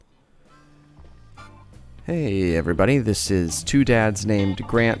Hey everybody, this is Two Dads Named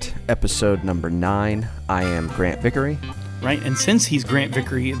Grant, episode number 9. I am Grant Vickery. Right, and since he's Grant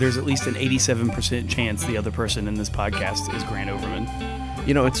Vickery, there's at least an 87% chance the other person in this podcast is Grant Overman.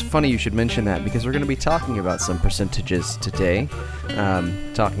 You know, it's funny you should mention that because we're going to be talking about some percentages today.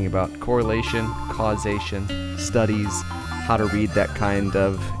 Talking about correlation, causation, studies, how to read that kind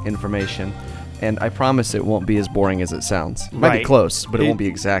of information. And I promise it won't be as boring as it sounds. It might be close, but it won't be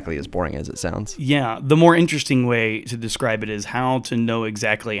exactly as boring as it sounds. Yeah, the more interesting way to describe it is how to know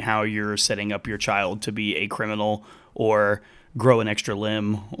exactly how you're setting up your child to be a criminal or grow an extra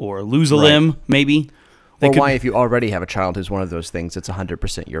limb or lose a limb, maybe. Or why, if you already have a child who's one of those things, it's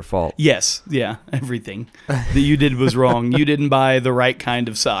 100% your fault. Yes, yeah, everything that you did was wrong. You didn't buy the right kind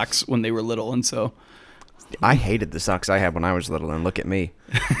of socks when they were little, and so... I hated the socks I had when I was little, and look at me.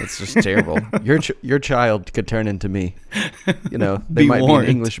 It's just terrible. Your child could turn into me. You know, they might be an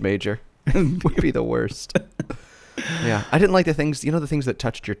English major. It would be the worst. Yeah, I didn't like the things, the things that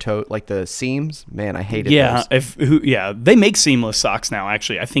touched your toe, like the seams. Man, I hated those. They make seamless socks now,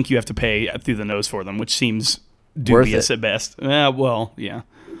 actually. I think you have to pay through the nose for them, which seems dubious at best. Yeah.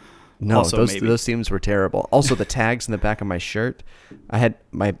 No, also, those seams were terrible. Also, the tags in the back of my shirt, I had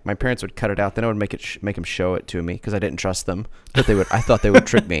my parents would cut it out. Then I would make them show it to me because I didn't trust them. But I thought they would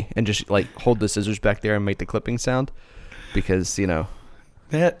trick me and just like hold the scissors back there and make the clipping sound because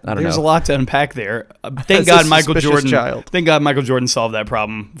there's a lot to unpack there. Thank God Michael Jordan solved that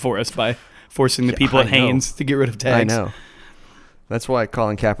problem for us by forcing the people at Hanes to get rid of tags. I know. That's why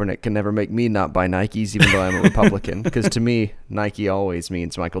Colin Kaepernick can never make me not buy Nikes, even though I'm a Republican. Because to me, Nike always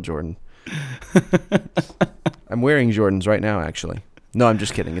means Michael Jordan. I'm wearing Jordans right now, actually. No, I'm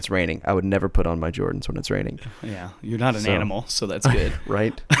just kidding. It's raining. I would never put on my Jordans when it's raining. Yeah, you're not an animal, so that's good.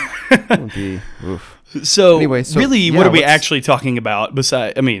 Right? So, anyway, what are we actually talking about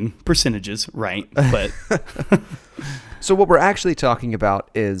besides, percentages, right? But So what we're actually talking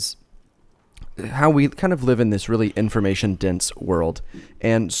about is how we kind of live in this really information-dense world,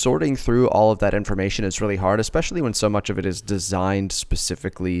 and sorting through all of that information is really hard, especially when so much of it is designed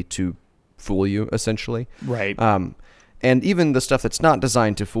specifically to fool you, essentially. Right. And even the stuff that's not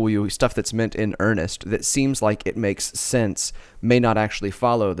designed to fool you, stuff that's meant in earnest, that seems like it makes sense, may not actually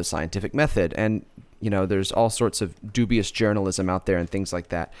follow the scientific method. And, there's all sorts of dubious journalism out there and things like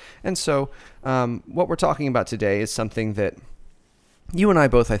that. And so what we're talking about today is something that you and I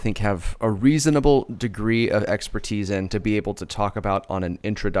both, I think, have a reasonable degree of expertise in to be able to talk about on an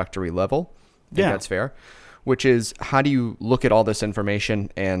introductory level. I think that's fair. Which is, how do you look at all this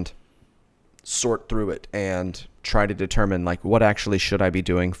information and sort through it and try to determine, like, what actually should I be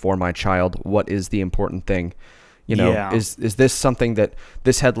doing for my child? What is the important thing? Is this something that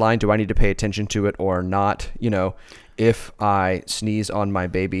this headline, do I need to pay attention to it or not? If I sneeze on my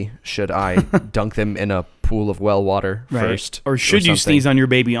baby, should I dunk them in a pool of well water first? Or should you sneeze on your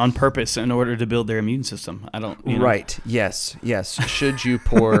baby on purpose in order to build their immune system? Right. Yes. Should you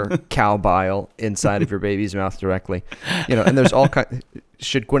pour cow bile inside of your baby's mouth directly? And there's all kinds.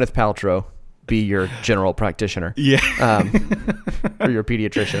 Should Gwyneth Paltrow be your general practitioner? Yeah. Or your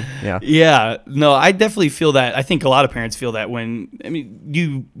pediatrician? Yeah. Yeah. No, I definitely feel that. I think a lot of parents feel that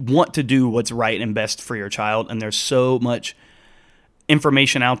you want to do what's right and best for your child, and there's so much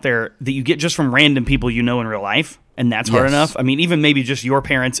information out there that you get just from random people in real life, and that's hard enough. Even maybe just your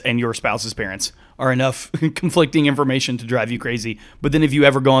parents and your spouse's parents are enough conflicting information to drive you crazy. But then if you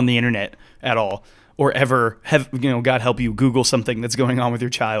ever go on the internet at all, or ever have, God help you, Google something that's going on with your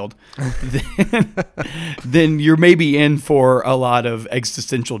child, then you're maybe in for a lot of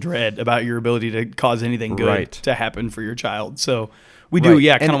existential dread about your ability to cause anything good to happen for your child. So we do,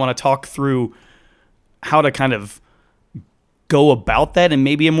 kind of want to talk through how to kind of go about that in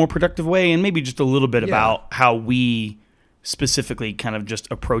maybe a more productive way, and maybe just a little bit about how we specifically kind of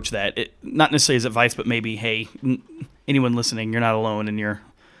just approach that. Not necessarily as advice, but maybe, hey, anyone listening, you're not alone in your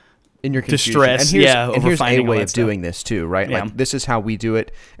distress. And here's a way of doing this too, right? Yeah. Like, this is how we do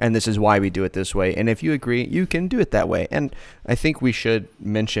it, and this is why we do it this way. And if you agree, you can do it that way. And I think we should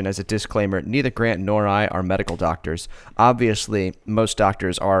mention as a disclaimer, neither Grant nor I are medical doctors. Obviously, most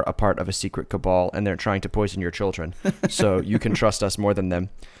doctors are a part of a secret cabal, and they're trying to poison your children. So you can trust us more than them.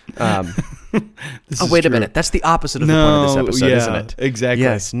 Wait a minute. That's the opposite of the point of this episode, isn't it? Exactly.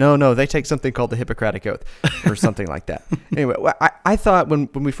 Yes. No. They take something called the Hippocratic Oath or something like that. Anyway, I thought when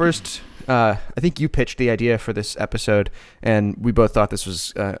we first, I think you pitched the idea for this episode, and we both thought this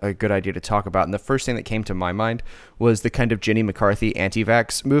was a good idea to talk about. And the first thing that came to my mind was the kind of Jenny McCarthy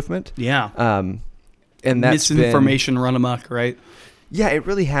anti-vax movement. Yeah. And that's misinformation run amok, right? Yeah, it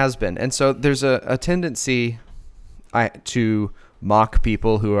really has been. And so there's a tendency to mock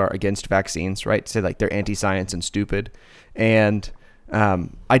people who are against vaccines, right? Say like they're anti-science and stupid. And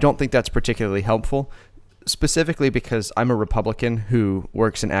I don't think that's particularly helpful, specifically because I'm a Republican who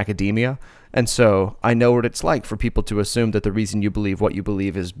works in academia. And so I know what it's like for people to assume that the reason you believe what you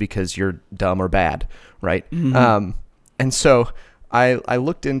believe is because you're dumb or bad, right? Mm-hmm. And so I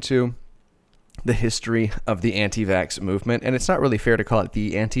looked into the history of the anti-vax movement, and it's not really fair to call it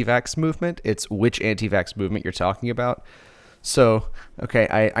the anti-vax movement. It's which anti-vax movement you're talking about. So, okay,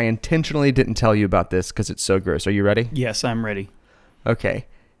 I intentionally didn't tell you about this because it's so gross. Are you ready? Yes, I'm ready. Okay.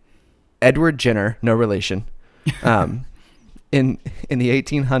 Edward Jenner, no relation, in the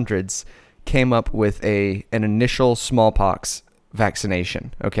 1800s, came up with an initial smallpox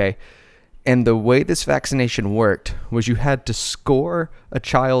vaccination, okay? And the way this vaccination worked was you had to score a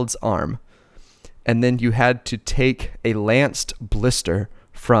child's arm, and then you had to take a lanced blister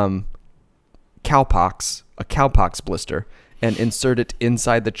from cowpox, a cowpox blister, and insert it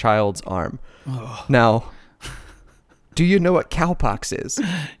inside the child's arm. Oh. Now, do you know what cowpox is?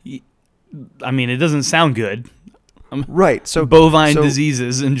 I mean, it doesn't sound good. Right. So bovine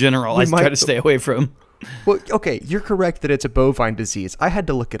diseases in general, I try to stay away from. Well, okay, you're correct that it's a bovine disease. I had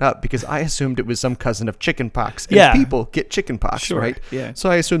to look it up because I assumed it was some cousin of chickenpox. And people get chickenpox, sure. right? Yeah. So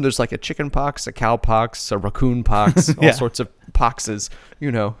I assumed there's like a chickenpox, a cowpox, a raccoon pox, all sorts of poxes,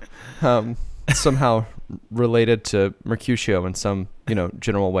 somehow related to Mercutio in some,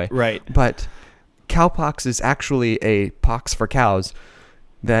 general way. Right. But cowpox is actually a pox for cows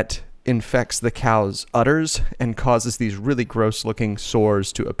that infects the cow's udders and causes these really gross looking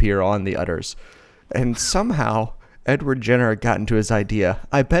sores to appear on the udders. And somehow Edward Jenner got into his idea,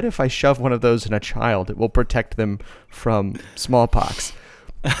 I bet if I shove one of those in a child, it will protect them from smallpox,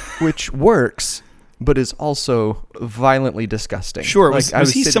 which works, but is also violently disgusting. Sure. Was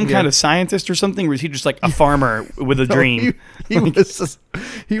he some kind of scientist or something? Or was he just like a farmer with a dream?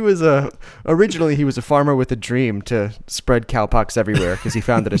 Originally he was a farmer with a dream to spread cowpox everywhere because he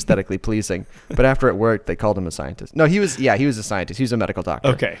found it aesthetically pleasing. But after it worked, they called him a scientist. No, he was a scientist. He was a medical doctor.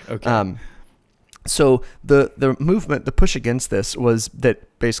 Okay. So the movement, the push against this was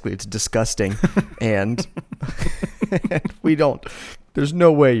that basically it's disgusting and there's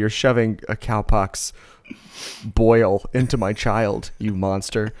no way you're shoving a cowpox boil into my child, you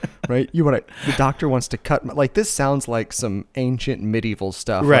monster, right? The doctor wants to cut, this sounds like some ancient medieval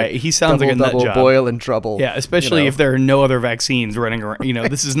stuff. Right. Like he sounds like a nut job. Boil and trouble. Yeah, especially if there are no other vaccines running around.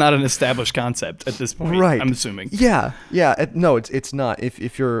 This is not an established concept at this point. Right. I'm assuming. Yeah. No, it's not.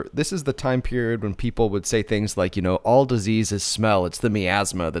 This is the time period when people would say things like, all diseases smell. It's the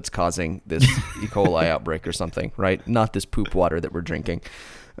miasma that's causing this E. coli outbreak or something, right? Not this poop water that we're drinking.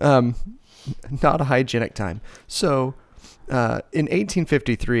 Not a hygienic time. So in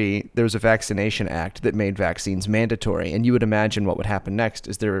 1853, there was a vaccination act that made vaccines mandatory. And you would imagine what would happen next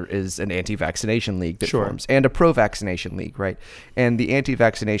is there is an anti-vaccination league that forms and a pro-vaccination league, right? And the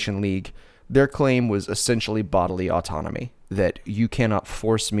anti-vaccination league, their claim was essentially bodily autonomy, that you cannot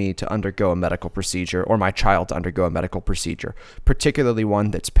force me to undergo a medical procedure or my child to undergo a medical procedure, particularly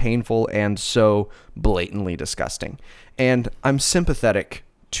one that's painful and so blatantly disgusting. And I'm sympathetic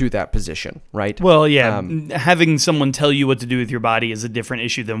to that position, right? Well, yeah, having someone tell you what to do with your body is a different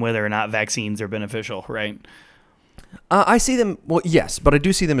issue than whether or not vaccines are beneficial, right? I see them, well, yes, but I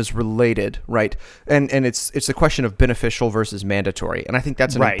do see them as related, right? And it's a question of beneficial versus mandatory, and I think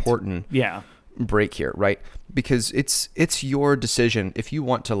that's an important break here, right? Because it's your decision. If you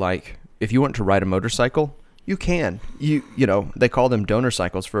want to ride a motorcycle, you can. They call them donor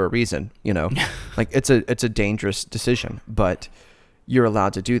cycles for a reason. It's a dangerous decision, but you're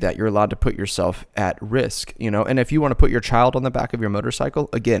allowed to do that. You're allowed to put yourself at risk, and if you want to put your child on the back of your motorcycle,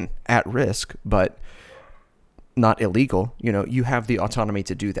 again, at risk, but not illegal, you have the autonomy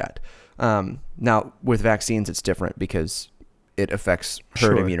to do that. Now with vaccines, it's different because it affects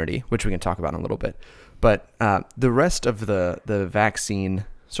herd immunity, which we can talk about in a little bit. But the rest of the vaccine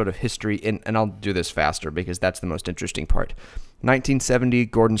sort of history, and I'll do this faster because that's the most interesting part. 1970,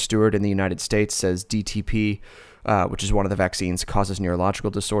 Gordon Stewart in the United States says DTP, which is one of the vaccines, causes neurological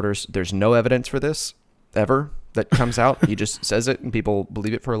disorders. There's no evidence for this ever that comes out. He just says it and people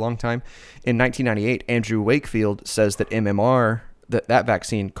believe it for a long time. In 1998, Andrew Wakefield says that MMR, that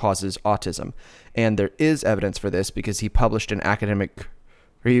vaccine causes autism. And there is evidence for this because he published a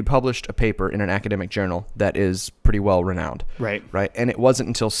paper in an academic journal that is pretty well renowned. Right. And it wasn't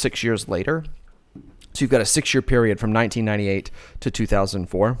until 6 years later. So you've got a 6-year period from 1998 to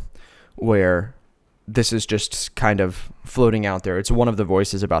 2004 where this is just kind of floating out there. It's one of the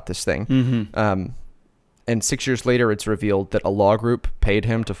voices about this thing. Mm-hmm. And 6 years later, it's revealed that a law group paid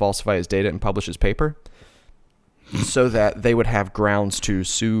him to falsify his data and publish his paper. so that they would have grounds to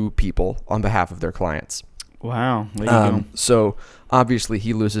sue people on behalf of their clients. Wow. There you go. So obviously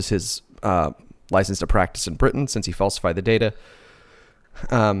he loses his license to practice in Britain since he falsified the data.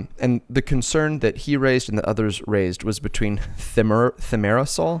 And the concern that he raised and the others raised was between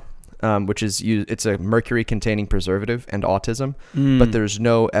thimerosal, which is it's a mercury-containing preservative, and autism. But there's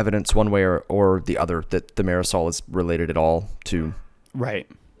no evidence one way or the other that thimerosal is related at all to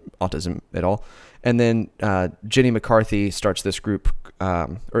autism at all. And then Jenny McCarthy starts this group,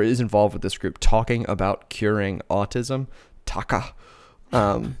 or is involved with this group, talking about curing autism, TACA.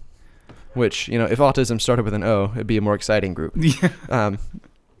 Which, if autism started with an O, it'd be a more exciting group. And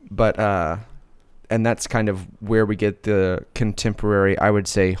that's kind of where we get the contemporary, I would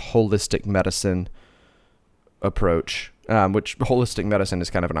say, holistic medicine approach, which holistic medicine is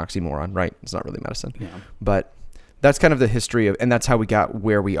kind of an oxymoron, right? It's not really medicine. Yeah. But that's kind of the history of, and that's how we got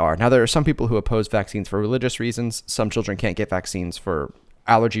where we are. Now, there are some people who oppose vaccines for religious reasons. Some children can't get vaccines for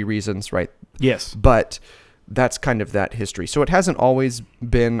allergy reasons, right? Yes. But that's kind of that history. So it hasn't always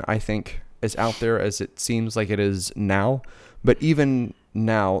been, I think, as out there as it seems like it is now. But even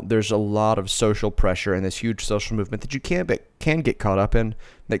now, there's a lot of social pressure and this huge social movement that you can get caught up in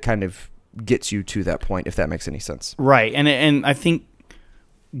that kind of gets you to that point, if that makes any sense. Right. And I think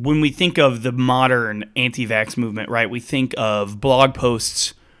when we think of the modern anti-vax movement, right, we think of blog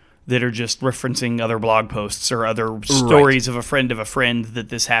posts that are just referencing other blog posts or other stories of a friend that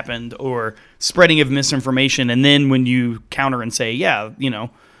this happened, or spreading of misinformation. And then when you counter and say,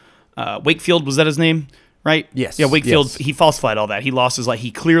 Wakefield, was that his name? Right? Yes. Yeah, Wakefield, yes. He falsified all that. He lost his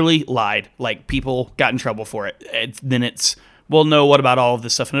he clearly lied. People got in trouble for it. Then it's, well, no, what about all of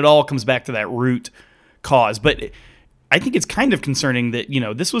this stuff? And it all comes back to that root cause. But I think it's kind of concerning that,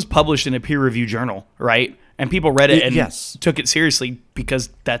 this was published in a peer-reviewed journal, right? And people read it and took it seriously because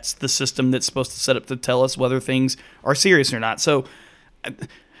that's the system that's supposed to set up to tell us whether things are serious or not. So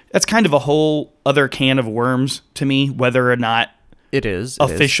that's kind of a whole other can of worms to me, whether or not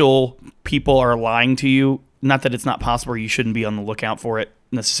official people are lying to you. Not that it's not possible, or you shouldn't be on the lookout for it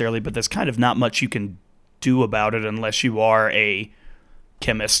necessarily, but there's kind of not much you can do about it unless you are a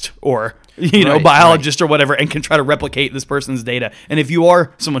chemist or biologist or whatever, and can try to replicate this person's data. And if you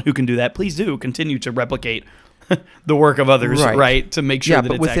are someone who can do that, please do continue to replicate the work of others, right? To make sure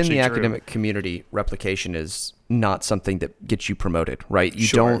that it's actually true. But within the academic community, replication is not something that gets you promoted, right?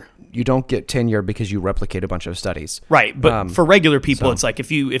 You don't get tenure because you replicate a bunch of studies. Right, but for regular people, it's like if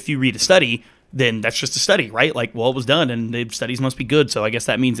you read a study, then that's just a study, right? It was done, and the studies must be good, so I guess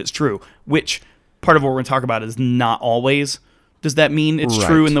that means it's true, which part of what we're going to talk about is not always does that mean it's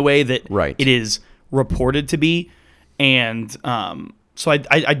true in the way that it is reported to be. And so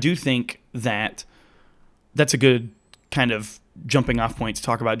I do think that that's a good kind of jumping off point to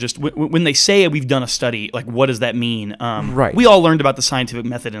talk about. Just when they say we've done a study, what does that mean? We all learned about the scientific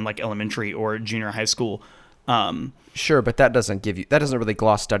method in elementary or junior high school. Sure, but that doesn't really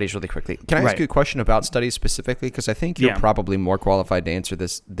gloss studies really quickly. Can I ask you a question about studies specifically? Because I think you're probably more qualified to answer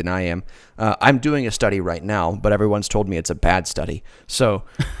this than I am. I'm doing a study right now, but everyone's told me it's a bad study. So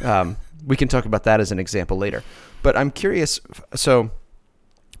we can talk about that as an example later. But I'm curious, so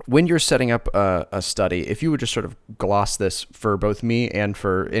when you're setting up a study, if you would just sort of gloss this for both me and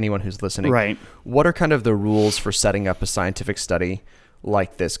for anyone who's listening, what are kind of the rules for setting up a scientific study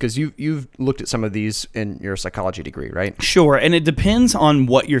like this? Because you've looked at some of these in your psychology degree, right? Sure, and it depends on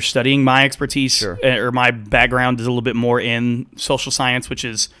what you're studying. My expertise or my background is a little bit more in social science, which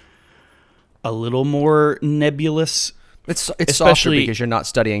is a little more nebulous. It's softer because you're not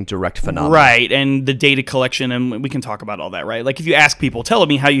studying direct phenomena. Right, and the data collection, and we can talk about all that, right? If you ask people, tell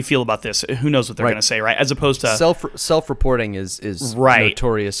me how you feel about this, who knows what they're going to say, right? As opposed to... Self-reporting is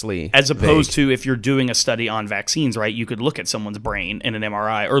notoriously as opposed vague. to if you're doing a study on vaccines, right? You could look at someone's brain in an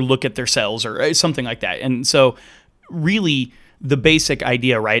MRI or look at their cells or something like that. And so really the basic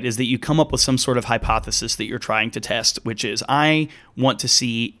idea, right, is that you come up with some sort of hypothesis that you're trying to test, which is I want to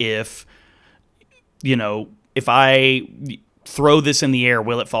see if I throw this in the air,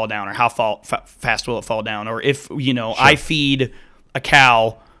 will it fall down, or how fast will it fall down? Or if, I feed a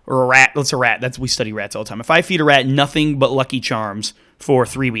cow or a rat, we study rats all the time. If I feed a rat nothing but Lucky Charms for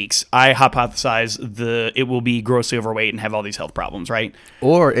 3 weeks, I hypothesize it will be grossly overweight and have all these health problems, right?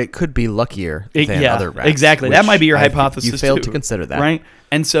 Or it could be luckier than other rats. Exactly. That might be your hypothesis. You failed to consider that. Right?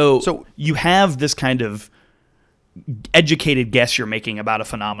 And so you have this kind of educated guess you're making about a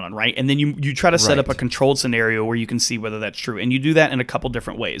phenomenon, right? And then you try to set up a controlled scenario where you can see whether that's true. And you do that in a couple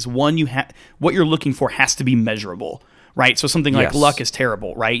different ways. One, what you're looking for has to be measurable, right? So something like luck is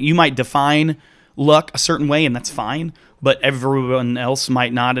terrible, right? You might define luck a certain way, and that's fine, but everyone else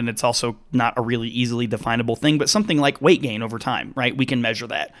might not, and it's also not a really easily definable thing. But something like weight gain over time, right? We can measure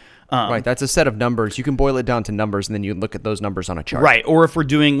that. Right, that's a set of numbers. You can boil it down to numbers, and then you look at those numbers on a chart. Right, or if we're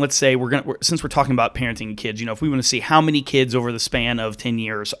doing, let's say since we're talking about parenting kids, if we want to see how many kids over the span of 10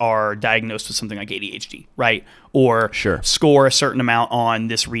 years are diagnosed with something like ADHD, right? Or score a certain amount on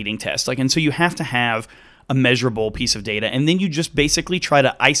this reading test. And so you have to have a measurable piece of data, and then you just basically try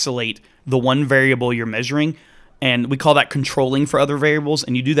to isolate the one variable you're measuring. And we call that controlling for other variables.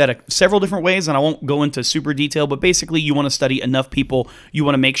 And you do that several different ways. And I won't go into super detail, but basically you want to study enough people. You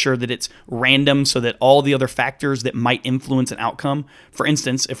want to make sure that it's random so that all the other factors that might influence an outcome. For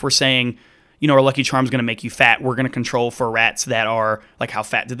instance, if we're saying, our Lucky Charm is going to make you fat, we're going to control for rats that are like, how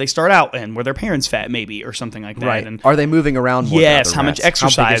fat did they start out and were their parents fat maybe or something like that. Right. And are they moving around more? Yes. How much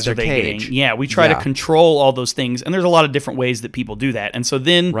exercise are they getting? Yeah. We try to control all those things. And there's a lot of different ways that people do that. And so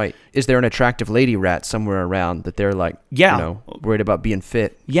then. Right. Is there an attractive lady rat somewhere around that they're like, worried about being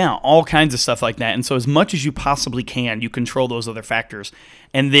fit? Yeah. All kinds of stuff like that. And so as much as you possibly can, you control those other factors.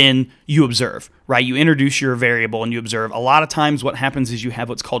 And then you observe, right? You introduce your variable and you observe. A lot of times what happens is you have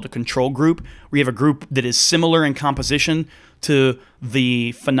what's called a control group, where you have a group that is similar in composition to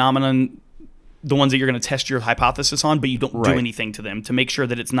the phenomenon, the ones that you're going to test your hypothesis on, but you don't do anything to them to make sure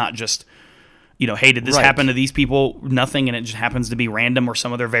that it's not just, hey, did this happen to these people? Nothing, and it just happens to be random or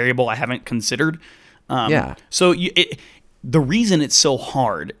some other variable I haven't considered. So the reason it's so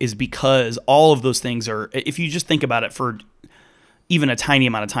hard is because all of those things are, if you just think about it for even a tiny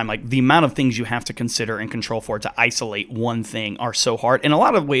amount of time, like the amount of things you have to consider and control for to isolate one thing are so hard. In a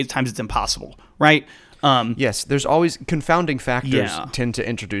lot of ways, times it's impossible, right? Yes, there's always confounding factors tend to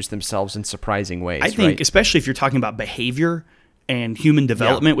introduce themselves in surprising ways. I think, especially if you're talking about behavior and human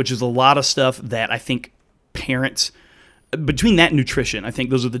development, which is a lot of stuff that I think parents, between that and nutrition, I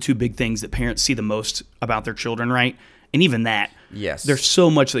think those are the two big things that parents see the most about their children, right? And even that, there's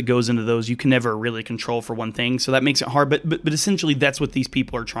so much that goes into those. You can never really control for one thing, so that makes it hard. But essentially, that's what these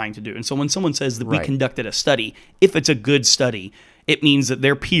people are trying to do. And so when someone says that we conducted a study, if it's a good study, it means that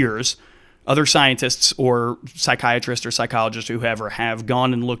their peers, other scientists or psychiatrists or psychologists or whoever, have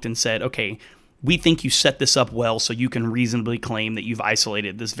gone and looked and said, okay, we think you set this up well so you can reasonably claim that you've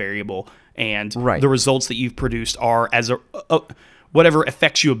isolated this variable, and the results that you've produced are, as whatever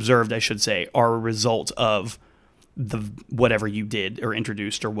effects you observed, I should say, are a result of the whatever you did or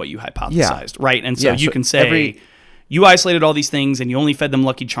introduced or what you hypothesized, right? And so you can say you isolated all these things and you only fed them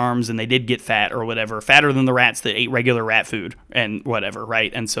Lucky Charms and they did get fat or whatever, fatter than the rats that ate regular rat food and whatever,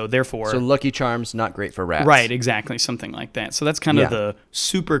 right? And so therefore... So Lucky Charms, not great for rats. Right, exactly, something like that. So that's kind of the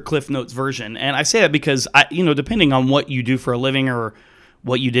super Cliff Notes version. And I say that because, depending on what you do for a living or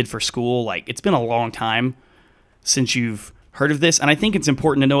what you did for school, like it's been a long time since you've heard of this. And I think it's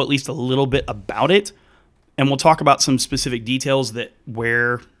important to know at least a little bit about it. And we'll talk about some specific details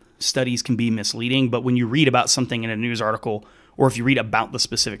where studies can be misleading. But when you read about something in a news article, or if you read about the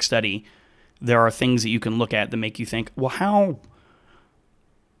specific study, there are things that you can look at that make you think, well, how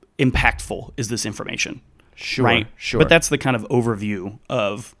impactful is this information? Sure, right? Sure. But that's the kind of overview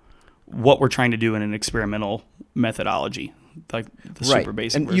of what we're trying to do in an experimental methodology, like the super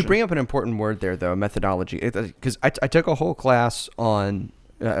basic and version. You bring up an important word there, though, methodology. Because I took a whole class on,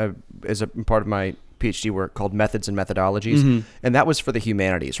 as a part of my PhD work, called Methods and Methodologies, and that was for the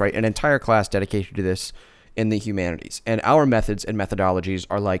humanities, right? An entire class dedicated to this in the humanities. And our methods and methodologies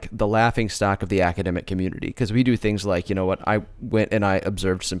are like the laughing stock of the academic community, because we do things like, I went and I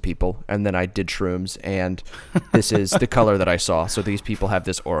observed some people and then I did shrooms and this is the color that I saw. So these people have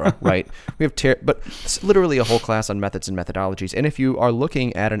this aura, right? We have but it's literally a whole class on methods and methodologies. And if you are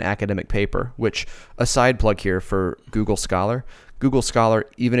looking at an academic paper, which a side plug here for Google Scholar,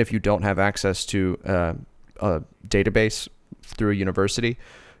 even if you don't have access to a database through a university,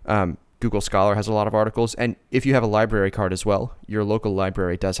 Google Scholar has a lot of articles. And if you have a library card as well, your local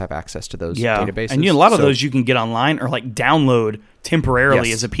library does have access to those databases. And a lot of those you can get online or like download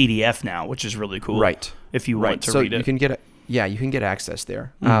temporarily as a PDF now, which is really cool. Right. If you want to read it. You can get access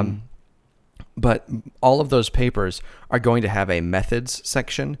there. But all of those papers are going to have a methods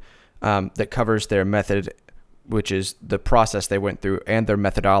section that covers their method, which is the process they went through, and their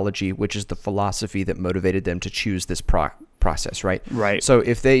methodology, which is the philosophy that motivated them to choose this process, right? Right. So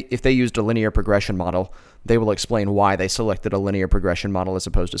if they used a linear progression model, they will explain why they selected a linear progression model as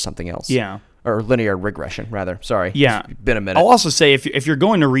opposed to something else. Yeah. Or linear regression, rather. Sorry. Yeah. It's been a minute. I'll also say if you're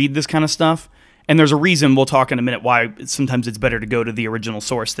going to read this kind of stuff, and there's a reason, we'll talk in a minute why sometimes it's better to go to the original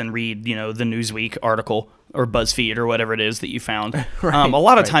source than read, the Newsweek article or BuzzFeed or whatever it is that you found. A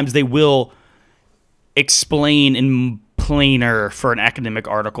lot of times they will explain in plainer for an academic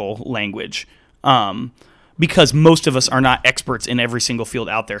article language. Because most of us are not experts in every single field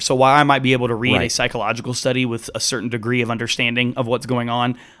out there. So while I might be able to read a Right. psychological study with a certain degree of understanding of what's going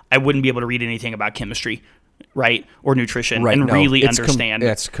on, I wouldn't be able to read anything about chemistry, right, or nutrition, and No, really it's understand.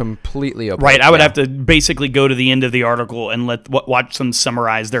 it's completely opaque. Right, I would yeah. have to basically go to the end of the article and watch them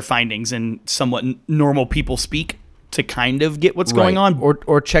summarize their findings in somewhat normal people speak to kind of get what's going Right. on.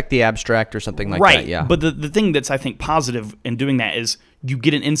 or check the abstract or something like Right. that. Yeah. But the thing that's, I think, positive in doing that is you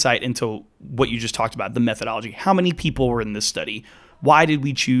get an insight into what you just talked about, the methodology. How many people were in this study? Why did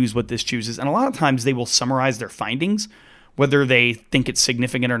we choose what this chooses? And a lot of times they will summarize their findings, whether they think it's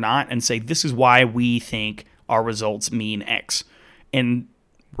significant or not, and say, this is why we think our results mean X. And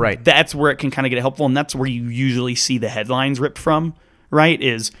Right. that's where it can kind of get helpful, and that's where you usually see the headlines ripped from, right?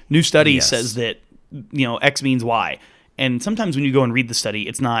 Is new study Yes. says that, X means Y. And sometimes when you go and read the study,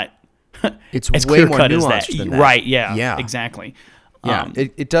 it's not It's as way more clear-cut as nuanced that. than that. Right, yeah. Yeah. Exactly. Yeah,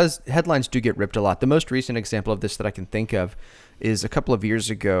 it does. Headlines do get ripped a lot. The most recent example of this that I can think of is a couple of years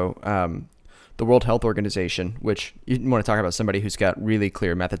ago. The World Health Organization, which you want to talk about somebody who's got really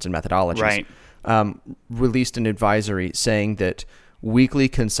clear methods and methodologies, Right. released an advisory saying that weekly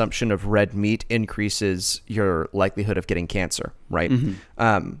consumption of red meat increases your likelihood of getting cancer, right?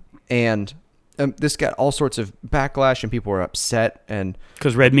 And this got all sorts of backlash, and people were upset, and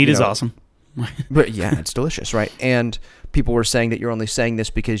Because red meat is know, awesome. but yeah, it's delicious, right? And people were saying that you're only saying this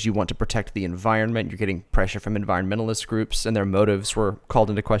because you want to protect the environment. You're getting pressure from environmentalist groups, and their motives were called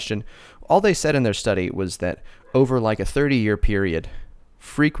into question. All they said in their study was that over like a 30-year period,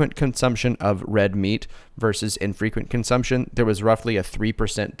 frequent consumption of red meat versus infrequent consumption, there was roughly a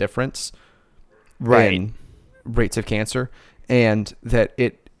 3% difference in rates of cancer, and that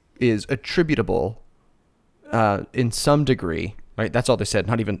it is attributable in some degree. Right, that's all they said.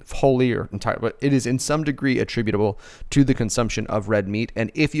 Not even wholly or entire, but it is in some degree attributable to the consumption of red meat. And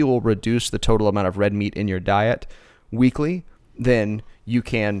if you will reduce the total amount of red meat in your diet weekly, then you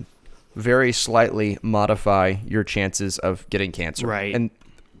can very slightly modify your chances of getting cancer. Right. And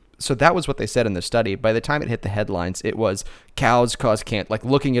so that was what they said in the study. By the time it hit the headlines, it was cows cause cancer. Like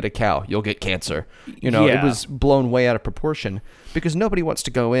looking at a cow, you'll get cancer. It Yeah. was blown way out of proportion because nobody wants to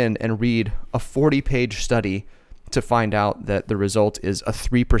go in and read a 40-page study to find out that the result is a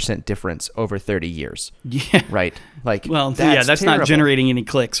 3% difference over 30 years. Yeah. Right. Like, Well, that's that's terrible. not generating any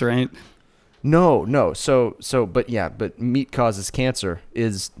clicks, right? No. But meat causes cancer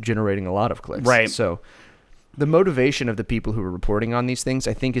is generating a lot of clicks. Right. So the motivation of the people who are reporting on these things,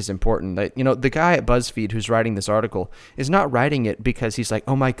 I think, is important. That, the guy at BuzzFeed who's writing this article is not writing it because he's like,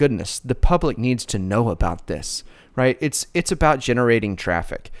 oh my goodness, the public needs to know about this, right? It's about generating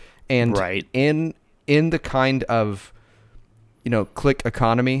traffic. And Right. in the kind of, click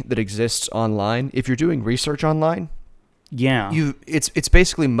economy that exists online, if you're doing research online, Yeah. it's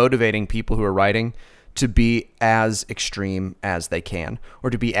basically motivating people who are writing to be as extreme as they can, or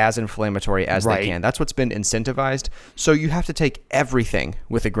to be as inflammatory as Right. they can. That's what's been incentivized. So you have to take everything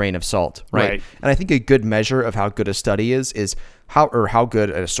with a grain of salt, right? Right. And I think a good measure of how good a study is how good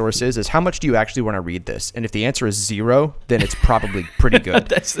a source is how much do you actually want to read this? And if the answer is 0, then it's probably pretty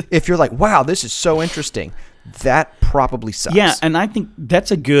good. If you're like, wow, this is so interesting, that probably sucks. Yeah, and I think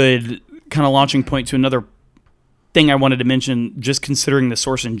that's a good kind of launching point to another thing I wanted to mention, just considering the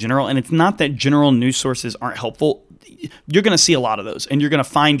source in general. And it's not that general news sources aren't helpful. You're going to see a lot of those, and you're going to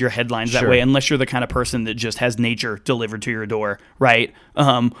find your headlines that Sure. way, unless you're the kind of person that just has Nature delivered to your door, right?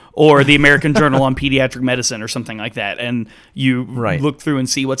 Or the American Journal on Pediatric Medicine or something like that, and you Right. look through and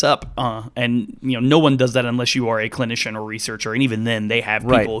see what's up. And no one does that unless you are a clinician or researcher, and even then, they have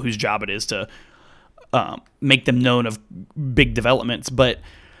Right. people whose job it is to make them known of big developments. But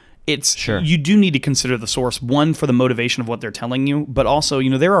it's Sure. you do need to consider the source, one, for the motivation of what they're telling you, but also,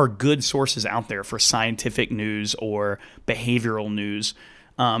 there are good sources out there for scientific news or behavioral news.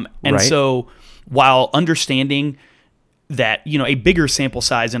 And Right. so while understanding that, a bigger sample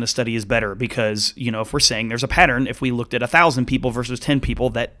size in a study is better because, if we're saying there's a pattern, if we looked at 1,000 people versus 10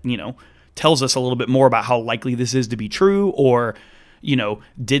 people, that, tells us a little bit more about how likely this is to be true, or,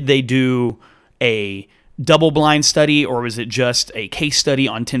 did they do a double-blind study, or was it just a case study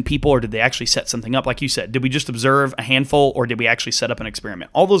on 10 people, or did they actually set something up? Like you said, did we just observe a handful, or did we actually set up an experiment?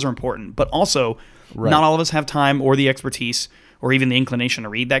 All those are important, but also not all of us have time or the expertise or even the inclination to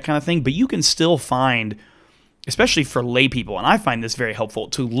read that kind of thing, but you can still find, especially for lay people, and I find this very helpful,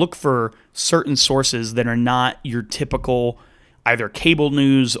 to look for certain sources that are not your typical either cable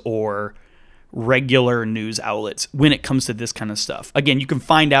news or regular news outlets when it comes to this kind of stuff. Again, you can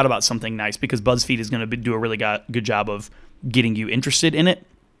find out about something nice because BuzzFeed is going to do a really good job of getting you interested in it.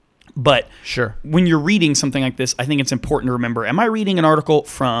 But Sure. when you're reading something like this, I think it's important to remember, am I reading an article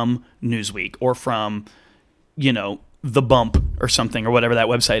from Newsweek or from, The Bump or something, or whatever that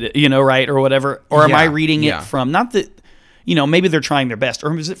website is, right, or whatever? Or am I reading it from, not that, maybe they're trying their best,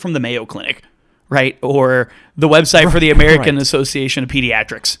 or is it from the Mayo Clinic, right? Or the website for the American Association of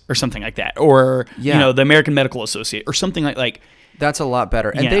Pediatrics or something like that, or, the American Medical Association or something like. That's a lot better.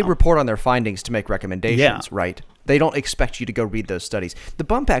 And they report on their findings to make recommendations, right? They don't expect you to go read those studies. The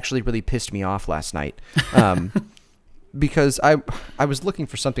Bump actually really pissed me off last night because I was looking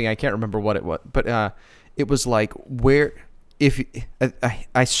for something. I can't remember what it was, but it was like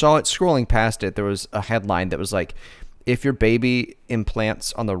I saw it scrolling past it. There was a headline that was like, if your baby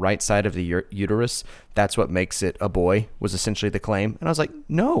implants on the right side of the uterus, that's what makes it a boy, was essentially the claim. And I was like,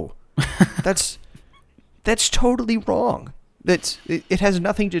 no, that's totally wrong. It has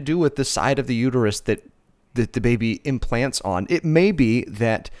nothing to do with the side of the uterus that the baby implants on. It may be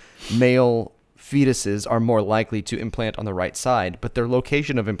that male fetuses are more likely to implant on the right side, but their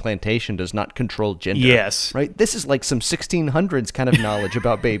location of implantation does not control gender. Yes. Right? This is like some 1600s kind of knowledge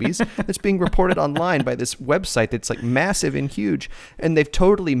about babies that's being reported online by this website that's like massive and huge, and they've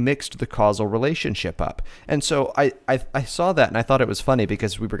totally mixed the causal relationship up. And so I saw that and I thought it was funny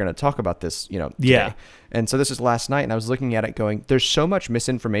because we were going to talk about this, today. Yeah. And so this is last night, and I was looking at it going, there's so much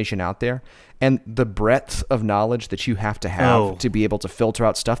misinformation out there, and the breadth of knowledge that you have to be able to filter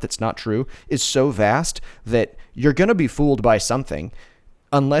out stuff that's not true is so vast that you're going to be fooled by something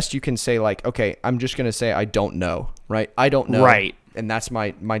unless you can say like, okay, I'm just going to say I don't know, right? I don't know. Right. And that's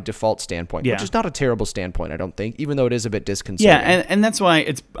my default standpoint, Yeah. which is not a terrible standpoint, I don't think, even though it is a bit disconcerting. Yeah, and that's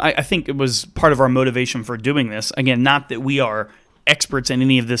why I think it was part of our motivation for doing this. Again, not that we are experts in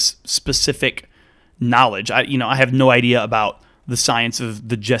any of this specific knowledge. I have no idea about the science of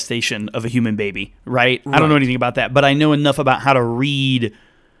the gestation of a human baby, right? I don't know anything about that, but I know enough about how to read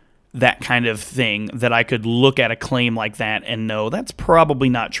that kind of thing that I could look at a claim like that and know that's probably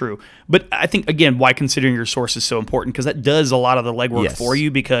not true. But I think, again, why considering your source is so important, because that does a lot of the legwork for you,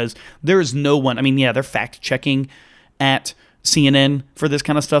 because there is no one, they're fact-checking at CNN for this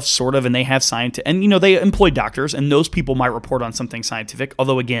kind of stuff, sort of, and they have scientists, and, they employ doctors, and those people might report on something scientific,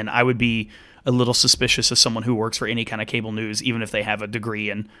 although, again, I would be a little suspicious of someone who works for any kind of cable news, even if they have a degree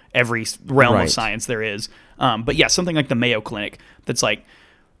in every realm of science there is. But yeah, something like the Mayo Clinic that's like,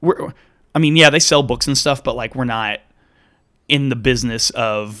 they sell books and stuff, but like we're not in the business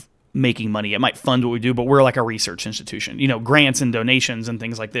of making money. It might fund what we do, but we're like a research institution. Grants and donations and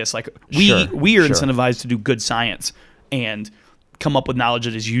things like this. Like we are incentivized to do good science and come up with knowledge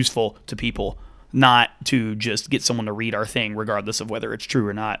that is useful to people, not to just get someone to read our thing regardless of whether it's true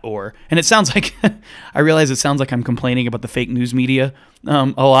or not. And it sounds like, I realize it sounds like I'm complaining about the fake news media a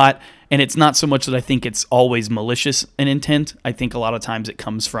lot, and it's not so much that I think it's always malicious in intent. I think a lot of times it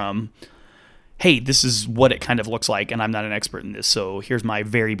comes from, hey, this is what it kind of looks like, and I'm not an expert in this, so here's my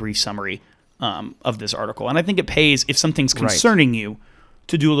very brief summary of this article. And I think it pays, if something's concerning you,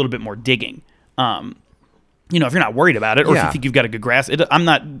 to do a little bit more digging. If you're not worried about it, or if you think you've got a good grasp, I'm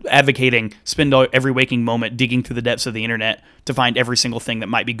not advocating spend every waking moment digging through the depths of the internet to find every single thing that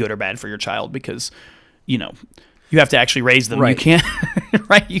might be good or bad for your child, because, you have to actually raise them. Right. You can't,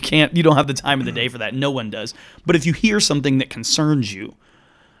 right? You don't have the time of the day for that. No one does. But if you hear something that concerns you,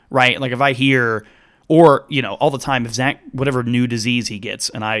 right? Like if I hear, or, all the time, if Zach, whatever new disease he gets,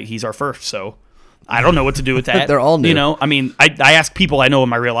 and he's our first, so I don't know what to do with that. They're all new. I ask people I know in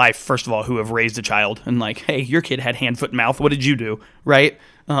my real life, first of all, who have raised a child, and like, hey, your kid had hand, foot, and mouth. What did you do? Right?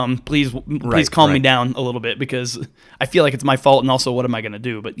 Please calm me down a little bit, because I feel like it's my fault, and also what am I going to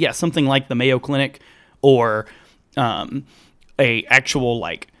do? But yeah, something like the Mayo Clinic, or a actual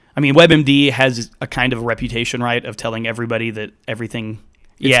WebMD has a kind of a reputation, right, of telling everybody that everything,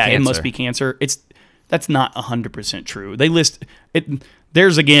 it must be cancer. That's not 100% true. They list it.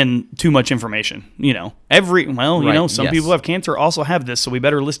 There's, again, too much information. Some people have cancer also have this, so we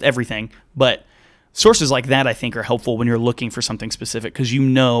better list everything. But sources like that, I think, are helpful when you're looking for something specific, because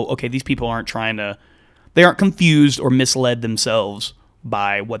okay, these people aren't they aren't confused or misled themselves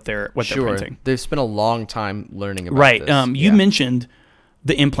by what they're printing. They've spent a long time learning about this. You mentioned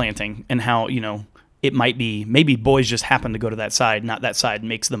the implanting and how, it might be, maybe boys just happen to go to that side, not that side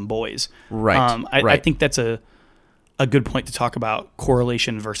makes them boys. Right. I think that's a good point to talk about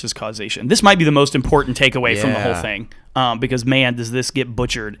correlation versus causation. This might be the most important takeaway from the whole thing, because, man, does this get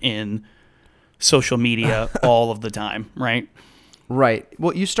butchered in social media all of the time, right? Right.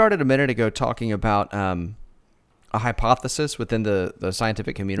 Well, you started a minute ago talking about a hypothesis within the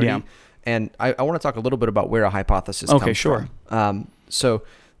scientific community, and I want to talk a little bit about where a hypothesis comes from. Sure. So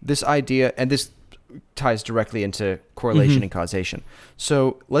this idea, and this ties directly into correlation and causation.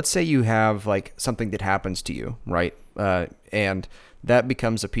 So let's say you have like something that happens to you, right? And that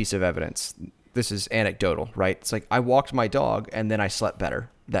becomes a piece of evidence. This is anecdotal, right? It's like I walked my dog and then I slept better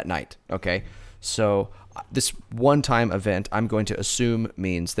that night. Okay. So this one-time event, I'm going to assume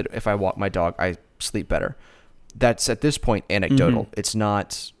means that if I walk my dog, I sleep better. That's at this point anecdotal. It's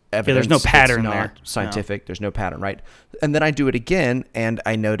not evidence. there's no pattern it's not there. scientific. No. There's no pattern, right? And then I do it again, and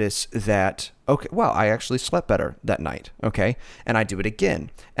I notice that, okay, wow, I actually slept better that night, okay? And I do it again.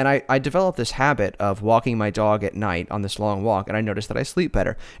 And I develop this habit of walking my dog at night on this long walk, and I notice that I sleep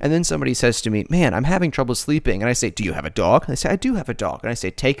better. And then somebody says to me, man, I'm having trouble sleeping. And I say, do you have a dog? And they say, I do have a dog. And I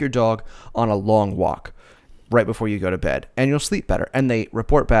say, take your dog on a long walk right before you go to bed, and you'll sleep better. And they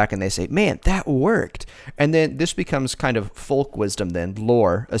report back and they say, man, that worked. And then this becomes kind of folk wisdom then,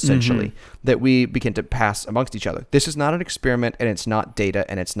 lore, essentially, that we begin to pass amongst each other. This is not an experiment, and it's not data,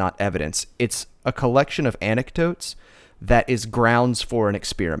 and it's not evidence. It's a collection of anecdotes that is grounds for an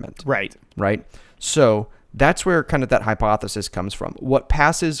experiment. Right. Right? So that's where kind of that hypothesis comes from. What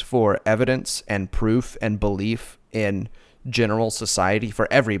passes for evidence and proof and belief in general society for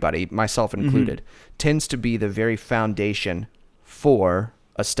everybody, myself included, tends to be the very foundation for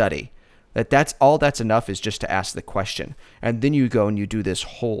a study. That's enough is just to ask the question. And then you go and you do this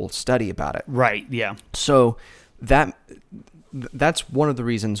whole study about it. Right. Yeah. So that's one of the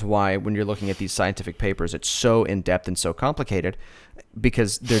reasons why when you're looking at these scientific papers, it's so in-depth and so complicated,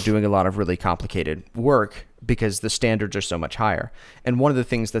 because they're doing a lot of really complicated work because the standards are so much higher. And one of the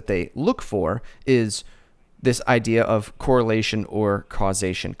things that they look for is this idea of correlation or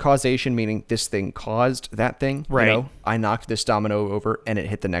causation. Causation meaning this thing caused that thing. Right. You know, I knocked this domino over and it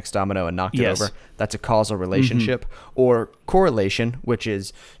hit the next domino and knocked it Yes. over. That's a causal relationship. Or correlation, which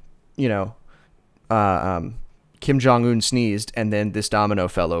is, you know, Kim Jong-un sneezed and then this domino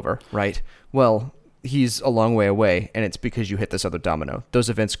fell over, right? Well, he's a long way away, and it's because you hit this other domino. Those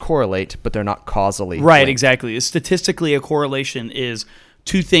events correlate, but they're not causally Right, linked. exactly. Statistically, a correlation is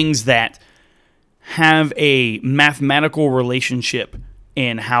two things that have a mathematical relationship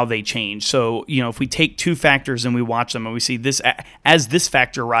in how they change. So, you know, if we take two factors and we watch them and we see this, as this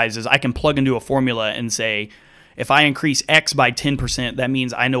factor rises, I can plug into a formula and say, if I increase X by 10%, that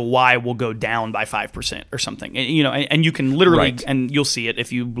means I know Y will go down by 5% or something. And, you know, and you can literally, Right. and you'll see it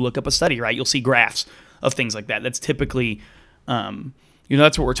if you look up a study, right? You'll see graphs of things like that. That's typically, you know,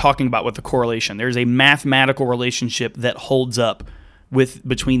 that's what we're talking about with the correlation. There's a mathematical relationship that holds up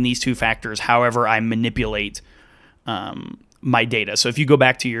between these two factors, however I manipulate my data. So if you go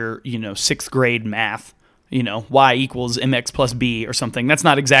back to your, you know, 6th grade math, you know, y equals mx plus b or something, that's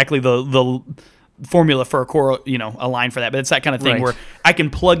not exactly the formula for a line for that, but it's that kind of thing Right. where I can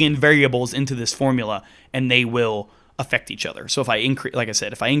plug in variables into this formula and they will affect each other. So if I increase, like I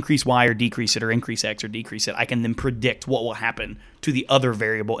said, if I increase y or decrease it, or increase x or decrease it, I can then predict what will happen to the other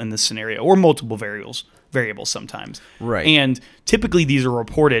variable in this scenario, or multiple variables sometimes. Right. And typically these are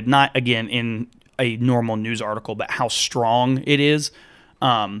reported not, again, in a normal news article, but how strong it is.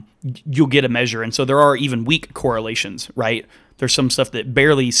 You'll get a measure. And so there are even weak correlations, right? There's some stuff that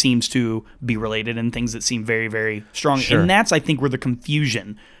barely seems to be related and things that seem very, very strong. Sure. And that's, I think, where the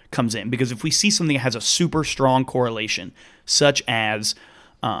confusion comes in. Because if we see something that has a super strong correlation, such as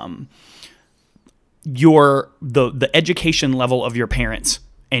the education level of your parents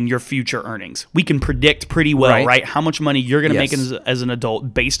and your future earnings, we can predict pretty well, right? How much money you're going to make as an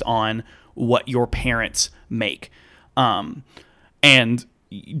adult based on what your parents make. And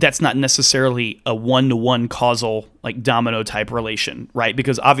that's not necessarily a one-to-one causal, like domino type relation, right?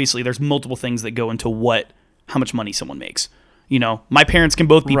 Because obviously there's multiple things that go into how much money someone makes. You know, my parents can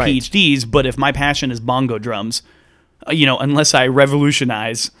both be Right. PhDs, but if my passion is bongo drums, you know, unless I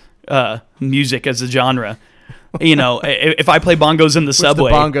revolutionize music as a genre, you know, if I play bongos in the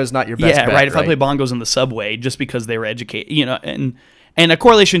subway, the bongo's not your best bet, right? If I right? play bongos in the subway just because they were educated, you know, and a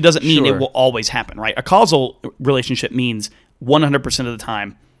correlation doesn't mean Sure. it will always happen, right? A causal relationship means 100% of the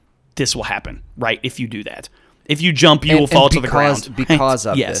time this will happen, right? If you do that, if you jump, you will fall to the ground because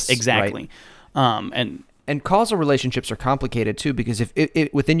of yes, this, exactly. right? And causal relationships are complicated too, because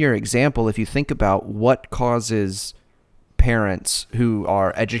if within your example, if you think about what causes parents who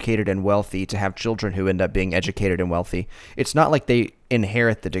are educated and wealthy to have children who end up being educated and wealthy, it's not like they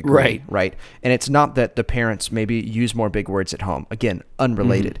inherit the degree, right? And it's not that the parents maybe use more big words at home. Again,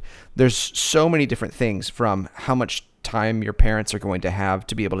 unrelated. There's so many different things, from how much time your parents are going to have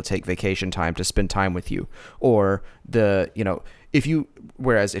to be able to take vacation time to spend time with you, or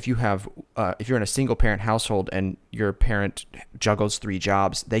Whereas if you have, if you're in a single parent household and your parent juggles 3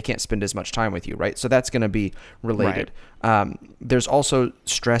 jobs, they can't spend as much time with you, right? So that's going to be related. Right. There's also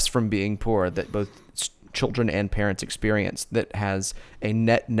stress from being poor that both children and parents experience that has a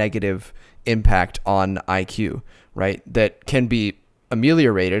net negative impact on IQ, right? That can be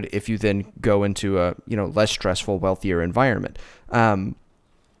ameliorated if you then go into a less stressful, wealthier environment.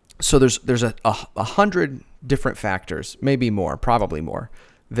 So there's a 100 different factors, maybe more, probably more,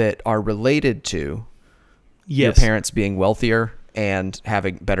 that are related to your parents being wealthier and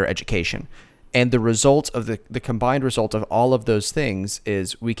having better education. And the result of the combined result of all of those things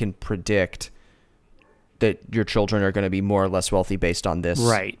is we can predict that your children are going to be more or less wealthy based on this.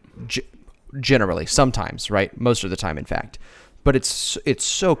 Right. Generally, sometimes, right? Most of the time, in fact. But it's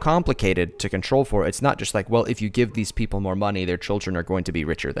so complicated to control for. It's not just like, well, if you give these people more money, their children are going to be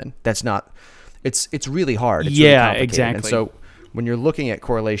richer then. That's not, it's really hard. It's really complicated. Exactly. And so when you're looking at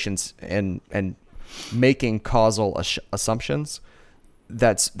correlations and making causal assumptions,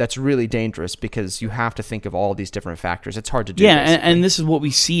 that's really dangerous because you have to think of all these different factors. It's hard to do. Yeah, and this is what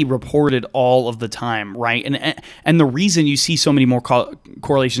we see reported all of the time, right? And the reason you see so many more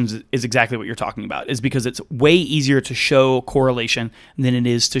correlations is exactly what you're talking about, is because it's way easier to show correlation than it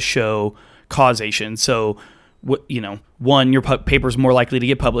is to show causation. So, one, your paper is more likely to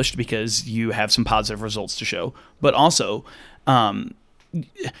get published because you have some positive results to show, but also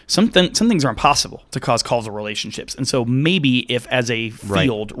some things are impossible to cause causal relationships. And so maybe if as a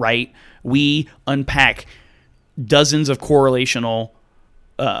field, right, we unpack dozens of correlational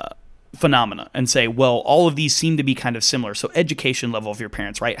phenomena and say, well, all of these seem to be kind of similar. So education level of your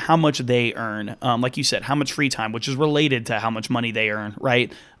parents, right, how much they earn, like you said, how much free time, which is related to how much money they earn, right?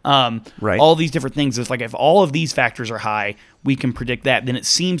 All these different things. It's like if all of these factors are high, we can predict that. Then it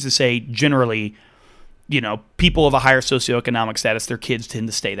seems to say generally, people of a higher socioeconomic status, their kids tend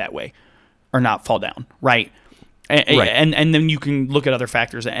to stay that way or not fall down, right? And then you can look at other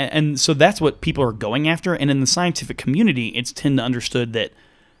factors. And so that's what people are going after. And in the scientific community, it's tend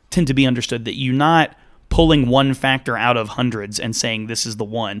to be understood that you're not pulling one factor out of hundreds and saying this is the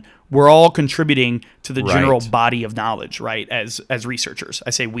one. We're all contributing to the general body of knowledge, right, as researchers. I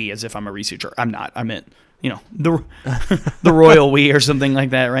say we as if I'm a researcher. I'm not. I meant the royal we or something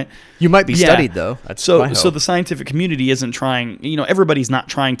like that, right? You might be studied though. That's so the scientific community isn't trying. Everybody's not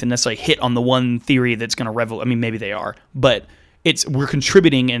trying to necessarily hit on the one theory that's going to maybe they are, but we're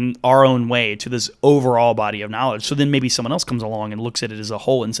contributing in our own way to this overall body of knowledge. So then maybe someone else comes along and looks at it as a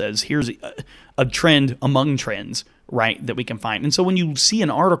whole and says, here's a trend among trends, right, that we can find. And so when you see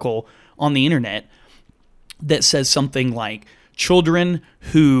an article on the internet that says something like children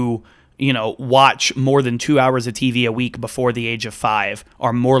who watch more than 2 hours of TV a week before the age of 5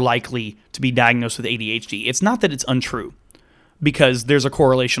 are more likely to be diagnosed with ADHD. It's not that it's untrue, because there's a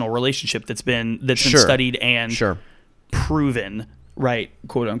correlational relationship that's been studied and proven, right,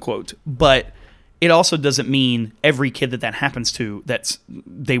 quote unquote. But it also doesn't mean every kid that happens to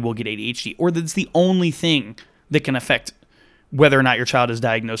they will get ADHD, or that's the only thing that can affect whether or not your child is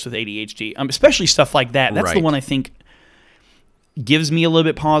diagnosed with ADHD. Especially stuff like that. That's the one I think gives me a little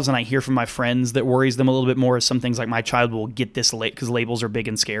bit pause, and I hear from my friends that worries them a little bit more, is some things like my child will get this late because labels are big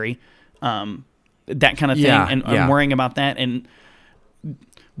and scary, that kind of thing. I'm worrying about that. And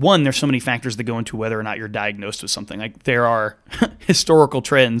one, there's so many factors that go into whether or not you're diagnosed with something. Like there are historical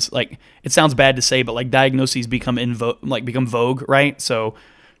trends. Like it sounds bad to say, but like diagnoses become vogue, right? So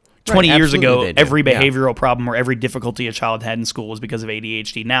 20 years ago, every behavioral problem or every difficulty a child had in school was because of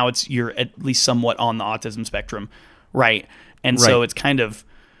ADHD. Now you're at least somewhat on the autism spectrum, right? And so it's kind of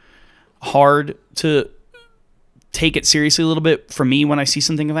hard to take it seriously a little bit for me when I see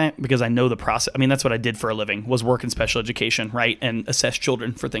something like that, because I know the process. I mean, that's what I did for a living, was work in special education, right? And assess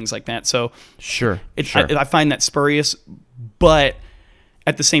children for things like that. So I find that spurious, but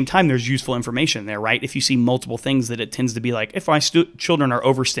at the same time, there's useful information there, right? If you see multiple things, that it tends to be like, if my children are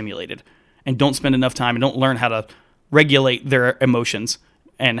overstimulated and don't spend enough time and don't learn how to regulate their emotions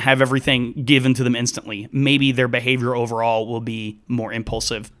and have everything given to them instantly, maybe their behavior overall will be more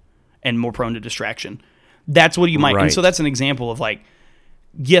impulsive and more prone to distraction. That's what you might. And so that's an example of like,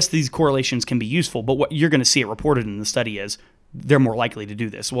 yes, these correlations can be useful, but what you're going to see it reported in the study is they're more likely to do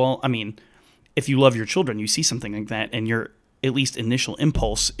this. Well, I mean, if you love your children, you see something like that, and your at least initial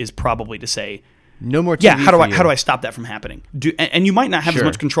impulse is probably to say, no more TV. Yeah, how do I stop that from happening? And you might not have as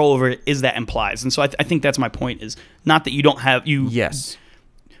much control over it as that implies. And so I think that's my point, is not that you don't have Yes.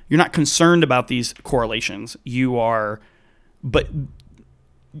 You're not concerned about these correlations. You are, but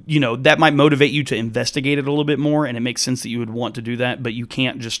that might motivate you to investigate it a little bit more, and it makes sense that you would want to do that, but you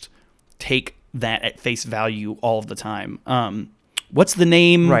can't just take that at face value all of the time. What's the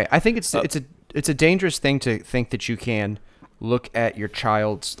name? Right. I think it's a dangerous thing to think that you can look at your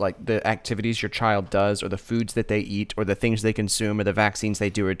child's, like, the activities your child does, or the foods that they eat, or the things they consume, or the vaccines they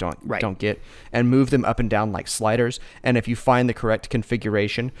do or don't get, and move them up and down like sliders. And if you find the correct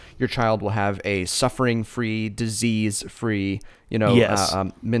configuration, your child will have a suffering-free, disease-free,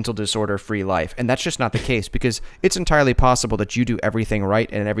 mental disorder-free life. And that's just not the case, because it's entirely possible that you do everything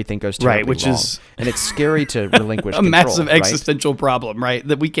right and everything goes terribly wrong. And it's scary to relinquish a control, massive right? existential problem, right?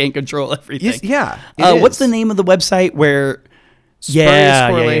 That we can't control everything. Yeah. What's the name of the website where? Spurious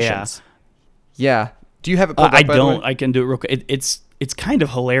correlations. Yeah. Do you have it pulled up, I by the way? don't. I can do it real quick. It's kind of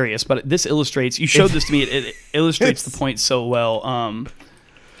hilarious, but this illustrates. You showed this to me. It illustrates the point so well.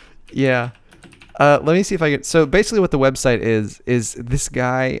 Yeah. Let me see if I can. So basically, what the website is this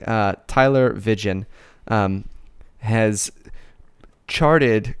guy Tyler Vigin has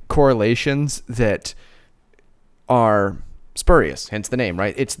charted correlations that are spurious, hence the name,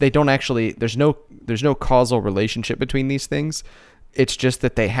 right? They don't actually. There's no causal relationship between these things. It's just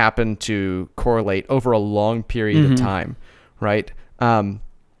that they happen to correlate over a long period of time, right?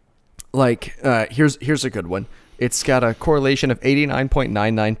 Here's a good one. It's got a correlation of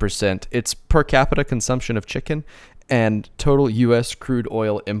 89.99%. It's per capita consumption of chicken and total U.S. crude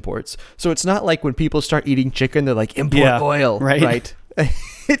oil imports. So it's not like when people start eating chicken, they're like, import oil, right?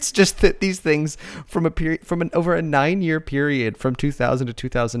 It's just that these things from over a 9-year period from 2000 to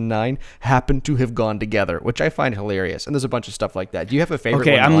 2009 happen to have gone together, which I find hilarious. And there's a bunch of stuff like that. Do you have a favorite one?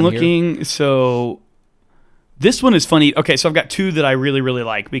 Okay, I'm looking. Here? So this one is funny. Okay, so I've got two that I really, really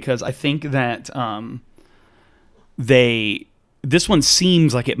like, because I think that this one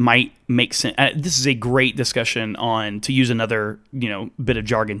seems like it might make sense. This is a great discussion on, to use another bit of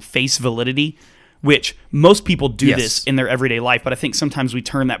jargon, face validity, which most people do this in their everyday life, but I think sometimes we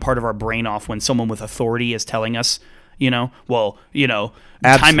turn that part of our brain off when someone with authority is telling us,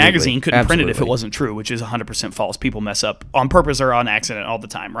 Time Magazine couldn't print it if it wasn't true, which is 100% false. People mess up on purpose or on accident all the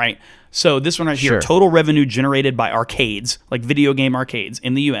time, right? So this one right here, total revenue generated by arcades, like video game arcades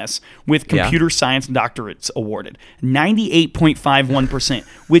in the U.S., with computer science doctorates awarded, 98.51%,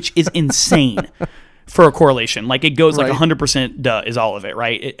 which is insane for a correlation. Like, it goes like 100% duh is all of it,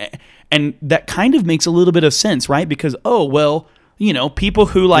 right? And that kind of makes a little bit of sense, right? Because, people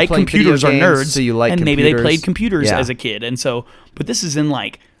who like computers are nerds, so you like and computers. maybe they played computers as a kid. And so, but this is in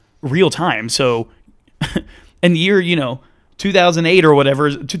like real time. So in the year, 2008 or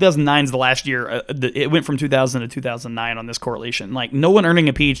whatever, 2009 is the last year. It went from 2000 to 2009 on this correlation. Like, no one earning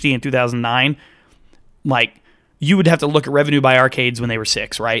a PhD in 2009, like, you would have to look at revenue by arcades when they were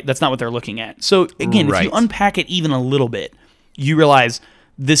 6, right? That's not what they're looking at. So again, if you unpack it even a little bit, you realize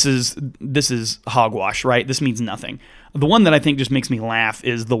this is hogwash, right? This means nothing. The one that I think just makes me laugh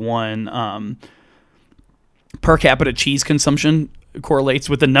is the one per capita cheese consumption correlates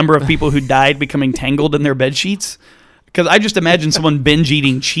with the number of people who died becoming tangled in their bed sheets. Because I just imagine someone binge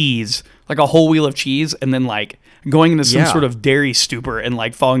eating cheese, like a whole wheel of cheese, and then like going into some sort of dairy stupor and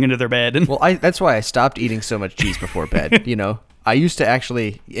like falling into their bed. And that's why I stopped eating so much cheese before bed. I used to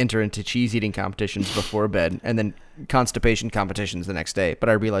actually enter into cheese eating competitions before bed, and then constipation competitions the next day, but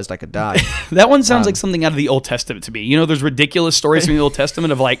I realized I could die. That one sounds like something out of the Old Testament to me. There's ridiculous stories from the Old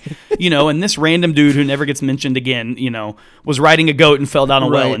Testament of like, and this random dude who never gets mentioned again, was riding a goat and fell down a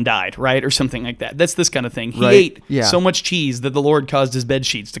well and died, right? Or something like that. That's this kind of thing. He ate so much cheese that the Lord caused his bed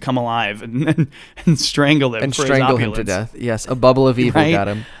sheets to come alive and strangle him for his opulence. Him to death. Yes, a bubble of evil got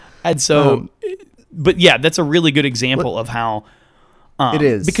him. And so, but yeah, that's a really good example of how it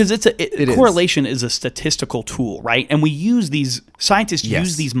is, because correlation is a statistical tool, right? And we use scientists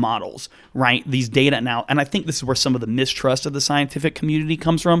use these models, right? These data now, and I think this is where some of the mistrust of the scientific community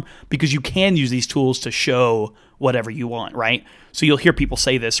comes from, because you can use these tools to show whatever you want, right? So you'll hear people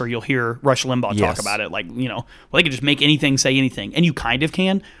say this, or you'll hear Rush Limbaugh talk about it, like, they can just make anything say anything, and you kind of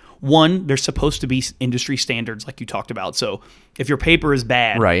can. One, there's supposed to be industry standards like you talked about. So if your paper is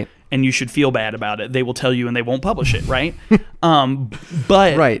bad and you should feel bad about it, they will tell you and they won't publish it, right?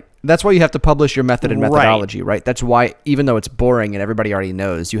 But that's why you have to publish your method and methodology, right? That's why, even though it's boring and everybody already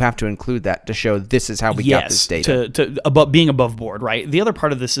knows, you have to include that to show this is how we got this data. Being above board, right? The other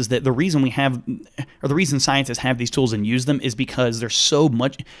part of this is that the reason scientists have these tools and use them is because there's so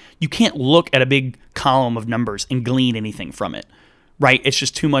much. You can't look at a big column of numbers and glean anything from it. Right? It's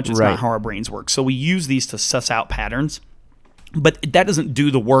just too much. It's not how our brains work. So we use these to suss out patterns, but that doesn't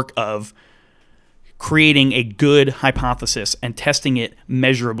do the work of creating a good hypothesis and testing it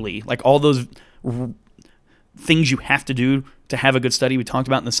measurably. Like all those things you have to do to have a good study we talked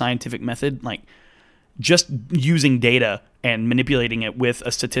about in the scientific method, like just using data and manipulating it with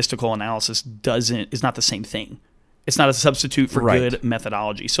a statistical analysis is not the same thing. It's not a substitute for Right. good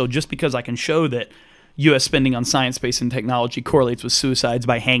methodology. So just because I can show that U.S. spending on science, space, and technology correlates with suicides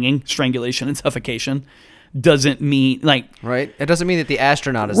by hanging, strangulation, and suffocation doesn't mean, like... Right? It doesn't mean that the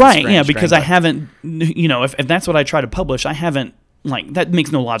astronaut is Right, the yeah, because I strangler. haven't, if that's what I try to publish, I haven't, that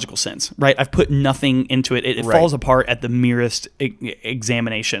makes no logical sense, right? I've put nothing into it. It Right. falls apart at the merest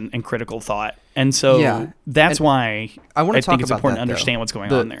examination and critical thought. And so Yeah. that's And why I wanna think talk it's about important that, to understand though. what's going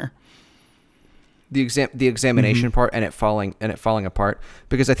The- on there. The examination part and it falling apart,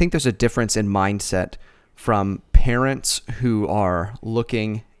 because I think there's a difference in mindset from parents who are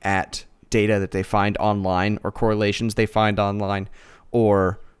looking at data that they find online or correlations they find online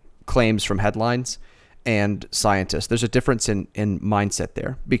or claims from headlines and scientists. There's a difference in mindset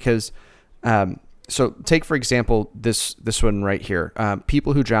there because so take for example this one right here,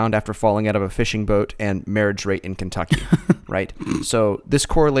 people who drowned after falling out of a fishing boat and marriage rate in Kentucky. Right, so this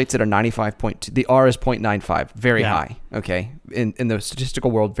correlates at a 95.2. The R is 0.95, very Yeah. high. Okay, in the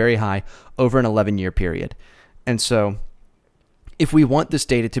statistical world, very high over an 11-year period. And so if we want this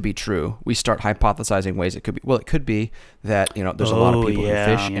data to be true, we start hypothesizing ways it could be. Well, it could be that there's a lot of people who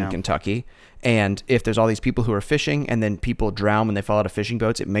fish in Kentucky, and if there's all these people who are fishing, and then people drown when they fall out of fishing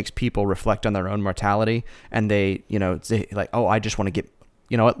boats, it makes people reflect on their own mortality, and they say like, oh, I just want to get,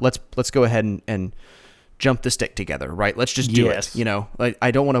 what, let's go ahead and jump the stick together, right? Let's just do Yes. it. Like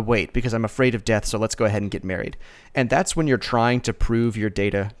I don't want to wait because I'm afraid of death, so let's go ahead and get married. And that's when you're trying to prove your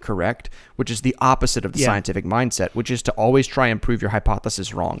data correct, which is the opposite of the scientific mindset, which is to always try and prove your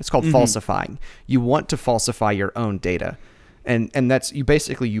hypothesis wrong. It's called falsifying. You want to falsify your own data. And that's you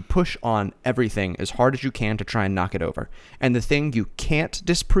push on everything as hard as you can to try and knock it over. And the thing you can't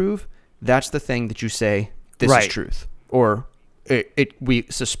disprove, that's the thing that you say this Right. is truth, or we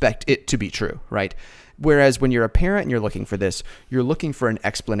suspect it to be true, right? Whereas when you're a parent and you're looking for this, you're looking for an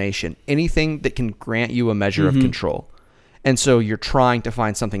explanation, anything that can grant you a measure of control. And so you're trying to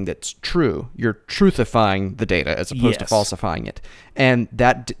find something that's true. You're truthifying the data as opposed to Yes. falsifying it. And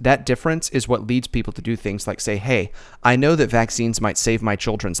that difference is what leads people to do things like say, hey, I know that vaccines might save my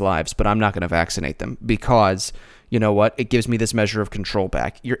children's lives, but I'm not going to vaccinate them because, you know what, it gives me this measure of control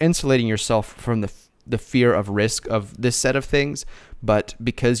back. You're insulating yourself from the fear of risk of this set of things, but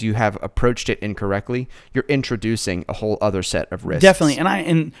because you have approached it incorrectly, you're introducing a whole other set of risks. Definitely.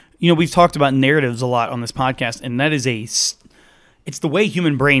 And we've talked about narratives a lot on this podcast, and that is it's the way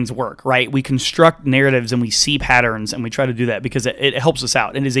human brains work, right? We construct narratives and we see patterns and we try to do that because it helps us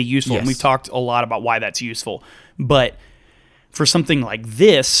out and is a useful. And Yes. we've talked a lot about why that's useful. But for something like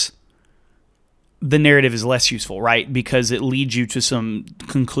this, the narrative is less useful, right? Because it leads you to some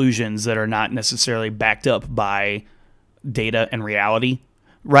conclusions that are not necessarily backed up by data and reality,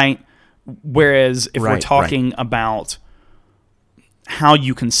 right? Whereas if we're Right, talking about how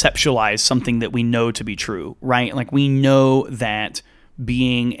you conceptualize something that we know to be true, right? Like we know that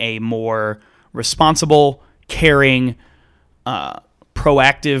being a more responsible, caring,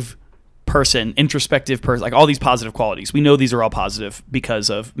 proactive person, introspective person, like all these positive qualities, we know these are all positive because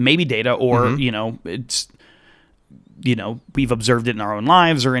of maybe data or, it's, we've observed it in our own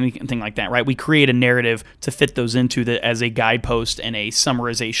lives or anything like that, right? We create a narrative to fit those into as a guidepost and a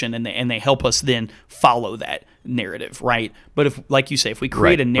summarization, and they help us then follow that narrative, right? But if, like you say, if we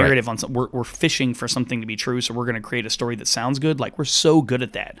create a narrative on something, we're fishing for something to be true, so we're going to create a story that sounds good. Like we're so good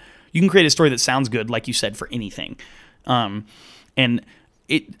at that. You can create a story that sounds good, like you said, for anything. And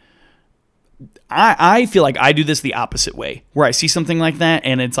I feel like I do this the opposite way, where I see something like that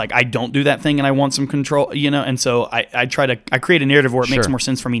and it's like I don't do that thing and I want some control, and so I create a narrative where it makes Sure. more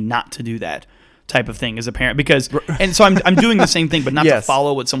sense for me not to do that type of thing as a parent, because and so I'm doing the same thing, but not to Yes.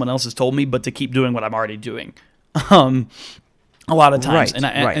 follow what someone else has told me, but to keep doing what I'm already doing. A lot of times, Right,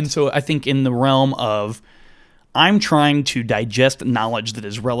 and right. and so I think in the realm of I'm trying to digest knowledge that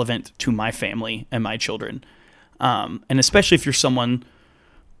is relevant to my family and my children, and especially if you're someone,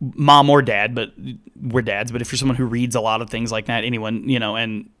 mom or dad, but we're dads, but if you're someone who reads a lot of things like that, anyone,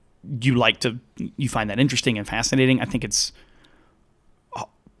 and you find that interesting and fascinating, I think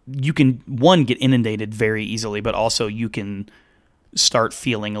you can, one, get inundated very easily, but also you can start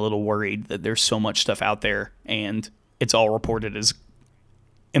feeling a little worried that there's so much stuff out there and it's all reported as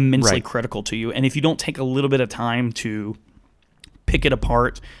immensely Right. critical to you. And if you don't take a little bit of time to pick it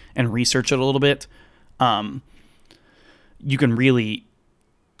apart and research it a little bit, you can really,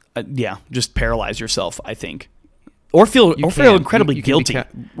 just paralyze yourself, I think. Or feel can. incredibly You can be guilty.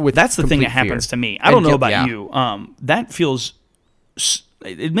 with That's the thing that complete happens fear. to me. I And don't know guilt, about yeah. you. That feels,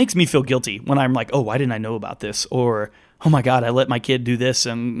 it makes me feel guilty when I'm like, oh, why didn't I know about this? Or, oh my God, I let my kid do this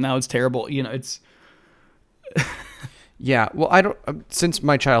and now it's terrible. It's Yeah, well, I don't. Since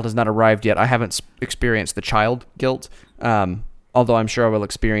my child has not arrived yet, I haven't experienced the child guilt. Although I'm sure I will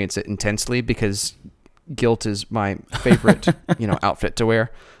experience it intensely because guilt is my favorite, outfit to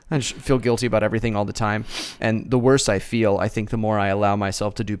wear. I just feel guilty about everything all the time, and the worse I feel, I think the more I allow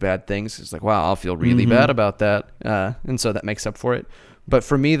myself to do bad things. It's like, wow, I'll feel really bad about that, and so that makes up for it. But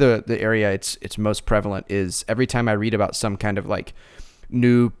for me, the area it's most prevalent is every time I read about some kind of like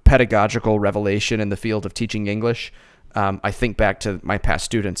new pedagogical revelation in the field of teaching English. I think back to my past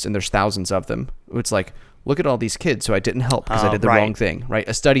students, and there's thousands of them. It's like, look at all these kids who I didn't help because I did the wrong thing, right?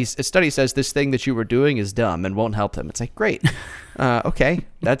 A study says this thing that you were doing is dumb and won't help them. It's like, great, okay,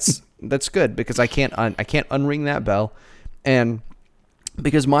 that's good because I can't unring that bell, and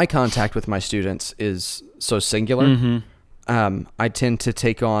because my contact with my students is so singular, I tend to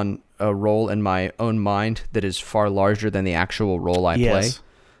take on a role in my own mind that is far larger than the actual role I play.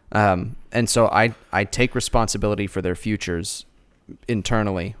 And so I take responsibility for their futures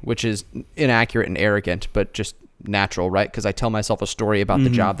internally, which is inaccurate and arrogant, but just natural, right? Because I tell myself a story about the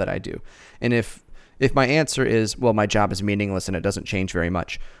job that I do. And if my answer is, well, my job is meaningless and it doesn't change very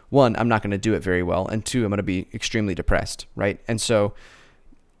much, one, I'm not going to do it very well. And two, I'm going to be extremely depressed, right? And so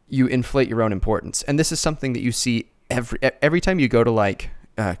you inflate your own importance. And this is something that you see every time you go to like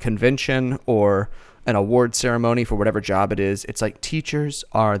a convention or an award ceremony for whatever job it is. It's like, teachers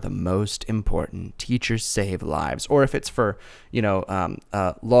are the most important. Teachers save lives. Or if it's for,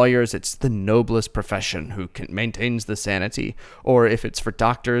 lawyers, it's the noblest profession who maintains the sanity. Or if it's for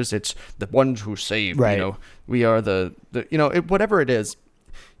doctors, it's the ones who save, right. We are whatever it is,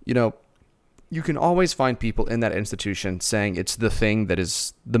 you can always find people in that institution saying it's the thing that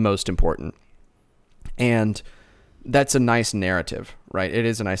is the most important. And that's a nice narrative, right? It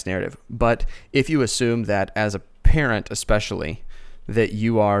is a nice narrative. But if you assume that as a parent, especially, that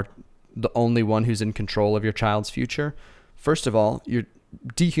you are the only one who's in control of your child's future, first of all, you're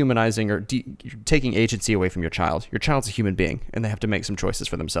dehumanizing or you're taking agency away from your child. Your child's a human being, and they have to make some choices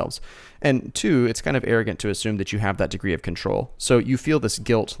for themselves. And two, it's kind of arrogant to assume that you have that degree of control. So you feel this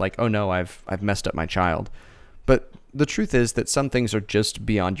guilt, like, oh no, I've messed up my child. But the truth is that some things are just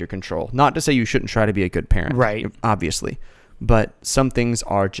beyond your control. Not to say you shouldn't try to be a good parent, right? Obviously, but some things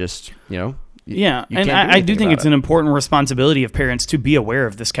are just, yeah. And I do think it's an important responsibility of parents to be aware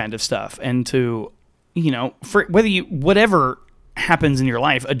of this kind of stuff and to, for whatever happens in your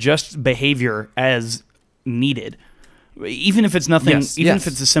life, adjust behavior as needed, even if it's nothing, if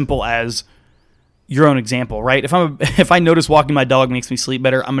it's as simple as your own example, right? If I notice walking my dog makes me sleep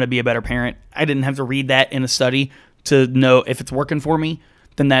better, I'm going to be a better parent. I didn't have to read that in a study to know if it's working for me,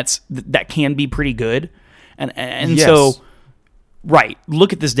 then that can be pretty good. And yes. So, right,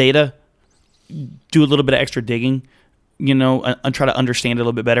 look at this data, do a little bit of extra digging, and try to understand it a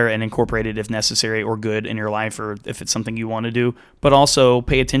little bit better and incorporate it if necessary or good in your life or if it's something you want to do. But also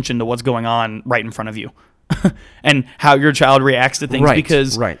pay attention to what's going on right in front of you and how your child reacts to things. Right,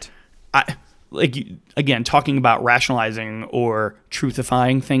 because right. Again, talking about rationalizing or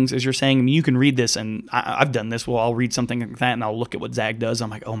truthifying things, as you're saying, I mean, you can read this, and I've done this. Well, I'll read something like that, and I'll look at what Zach does. I'm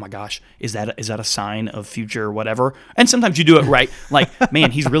like, oh my gosh, is that a sign of future whatever? And sometimes you do it right. Like,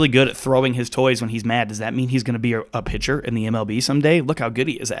 man, he's really good at throwing his toys when he's mad. Does that mean he's going to be a pitcher in the MLB someday? Look how good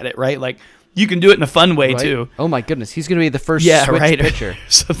he is at it, right? Like, you can do it in a fun way, right? Too. Oh my goodness, he's going to be the first switch pitcher.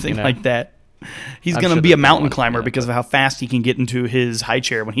 Something like that. He's going to be a mountain climber because of how fast he can get into his high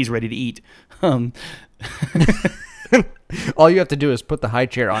chair when he's ready to eat. All you have to do is put the high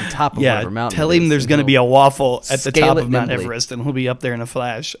chair on top of whatever mountain. Tell him there's going to be a waffle at the top of Mount Everest, and he'll be up there in a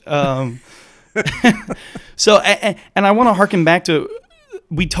flash. So, and I want to harken back to,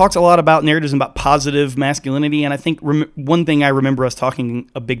 we talked a lot about narratives and about positive masculinity, and I think one thing I remember us talking,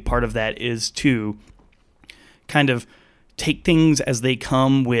 a big part of that is to kind of take things as they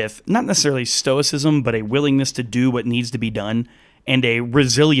come with not necessarily stoicism, but a willingness to do what needs to be done and a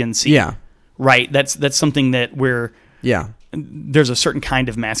resiliency. Yeah. Right. That's something that there's a certain kind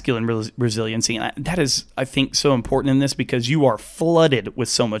of masculine resiliency. And that is, I think, so important in this because you are flooded with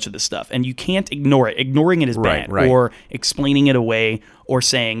so much of this stuff and you can't ignore it. Ignoring it is bad. Right. Or explaining it away or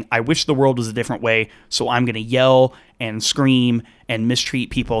saying, I wish the world was a different way, so I'm going to yell and scream and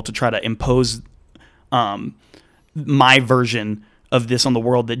mistreat people to try to impose my version of this on the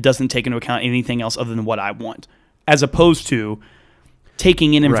world that doesn't take into account anything else other than what I want, as opposed to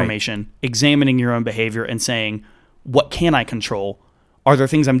taking in information, examining your own behavior and saying, what can I control? Are there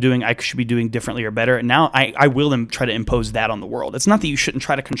things I'm doing I should be doing differently or better? And now I will try to impose that on the world. It's not that you shouldn't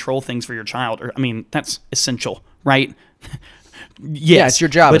try to control things for your child. Or, I mean, that's essential, right? Yes, it's your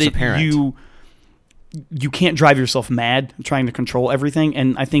job as a parent. you can't drive yourself mad trying to control everything.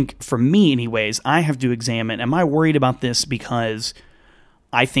 And I think for me, anyways, I have to examine, am I worried about this because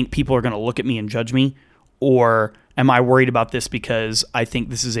I think people are going to look at me and judge me? Or am I worried about this because I think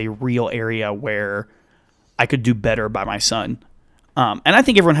this is a real area where I could do better by my son? And I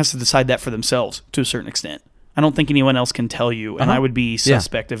think everyone has to decide that for themselves to a certain extent. I don't think anyone else can tell you. And I would be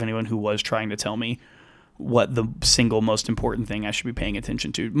suspect of anyone who was trying to tell me what the single most important thing I should be paying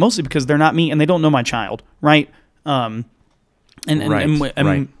attention to, mostly because they're not me and they don't know my child, right? And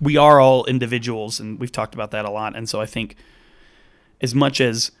we are all individuals, and we've talked about that a lot. And so I think as much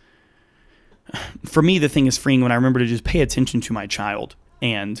as, for me, the thing is freeing when I remember to just pay attention to my child.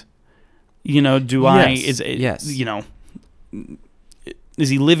 And, you know, is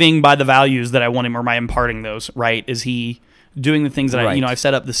he living by the values that I want him, or am I imparting those, right? Is he doing the things that I've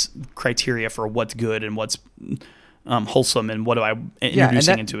set up this criteria for what's good and what's wholesome, and what do I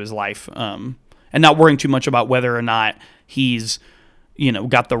introducing into his life, and not worrying too much about whether or not he's,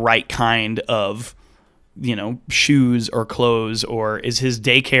 got the right kind of, shoes or clothes, or is his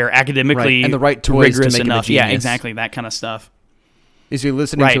daycare academically and the right toys rigorous to make enough? him a genius. Yeah, exactly, that kind of stuff. Is he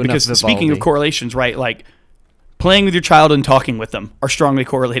listening to enough because Vivaldi? Speaking of correlations, right, like playing with your child and talking with them are strongly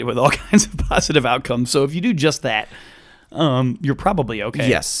correlated with all kinds of positive outcomes. So if you do just that, you're probably okay.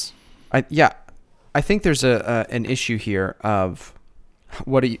 Yes. I think there's an issue here of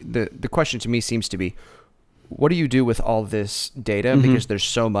the question to me seems to be, what do you do with all this data? Mm-hmm. Because there's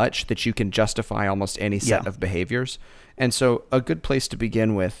so much that you can justify almost any set of behaviors. And so a good place to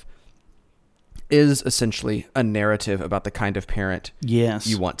begin with is essentially a narrative about the kind of parent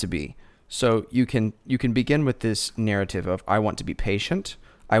you want to be. So you can begin with this narrative of, I want to be patient,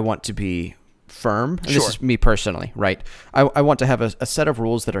 I want to be firm. And this is me personally, right? I want to have a set of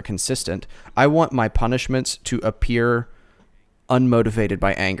rules that are consistent. I want my punishments to appear unmotivated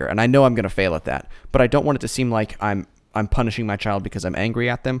by anger. And I know I'm going to fail at that, but I don't want it to seem like I'm punishing my child because I'm angry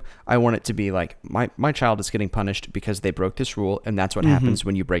at them. I want it to be like, my child is getting punished because they broke this rule, and that's what happens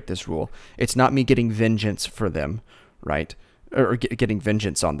when you break this rule. It's not me getting vengeance for them, right? Or getting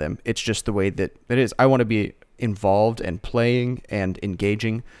vengeance on them. It's just the way that it is. I want to be involved and playing and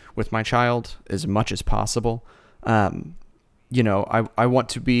engaging with my child as much as possible. I want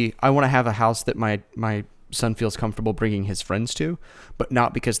to have a house that my son feels comfortable bringing his friends to, but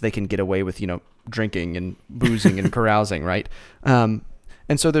not because they can get away with, drinking and boozing and carousing, right? And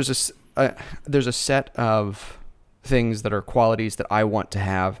so there's a set of things that are qualities that I want to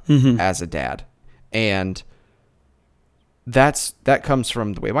have as a dad. And that comes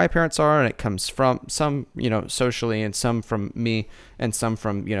from the way my parents are, and it comes from some, socially, and some from me, and some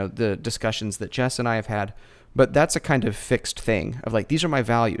from, the discussions that Jess and I have had. But that's a kind of fixed thing of like, these are my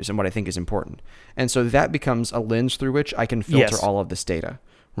values and what I think is important. And so that becomes a lens through which I can filter all of this data,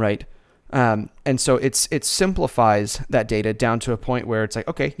 right? And so it simplifies that data down to a point where it's like,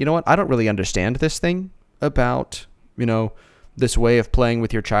 okay, you know what? I don't really understand this thing about, this way of playing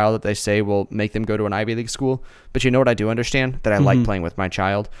with your child that they say will make them go to an Ivy League school. But you know what I do understand? That I like playing with my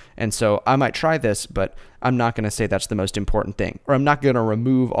child. And so I might try this, but I'm not going to say that's the most important thing. Or I'm not going to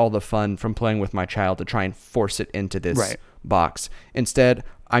remove all the fun from playing with my child to try and force it into this box. Instead,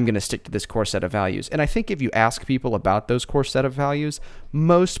 I'm going to stick to this core set of values. And I think if you ask people about those core set of values,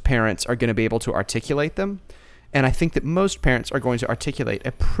 most parents are going to be able to articulate them. And I think that most parents are going to articulate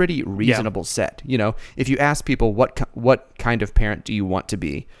a pretty reasonable set. If you ask people what kind of parent do you want to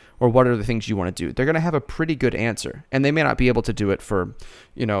be, or what are the things you want to do, they're going to have a pretty good answer. And they may not be able to do it for,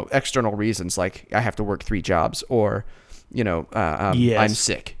 external reasons, like I have to work 3 jobs, or, I'm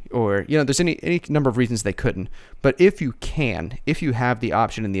sick, or, there's any number of reasons they couldn't. But if you have the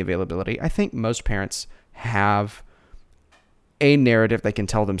option and the availability, I think most parents have a narrative they can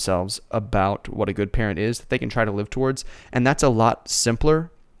tell themselves about what a good parent is that they can try to live towards. And that's a lot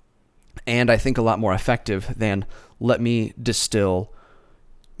simpler, and I think a lot more effective than let me distill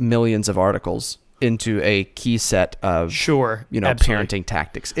millions of articles into a key set of parenting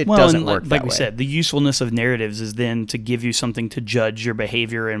tactics. It doesn't work that way. Like we said, the usefulness of narratives is then to give you something to judge your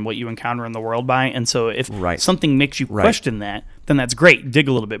behavior and what you encounter in the world by. And so if something makes you question that, then that's great. Dig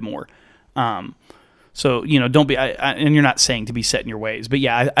a little bit more. So, don't be, and you're not saying to be set in your ways, but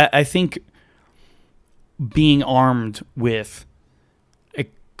yeah, I think being armed with a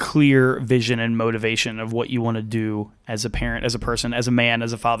clear vision and motivation of what you want to do as a parent, as a person, as a man,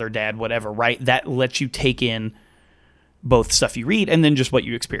 as a father, dad, whatever, right? That lets you take in both stuff you read and then just what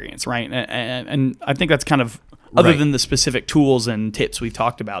you experience, right? And I think that's kind of, other than the specific tools and tips we've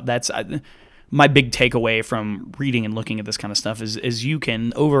talked about, that's my big takeaway from reading and looking at this kind of stuff is you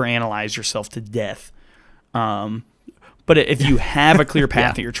can overanalyze yourself to death. But if you have a clear path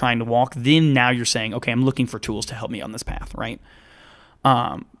Yeah. that you're trying to walk, then now you're saying, okay, I'm looking for tools to help me on this path, right?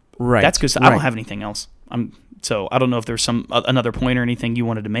 Right. That's good. I Right. don't have anything else. So I don't know if there's another point or anything you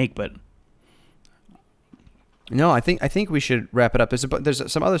wanted to make, but No, I think we should wrap it up.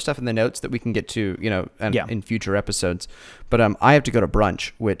 There's some other stuff in the notes that we can get to, Yeah. in future episodes. But I have to go to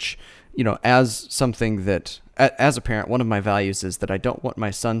brunch, which, as something that, as a parent, one of my values is that I don't want my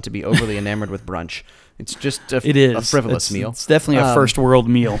son to be overly enamored with brunch. It's just a frivolous meal. It's definitely a first world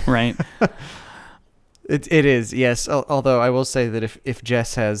meal, right? It is, yes. Although I will say that if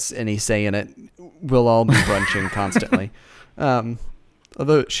Jess has any say in it, we'll all be brunching constantly.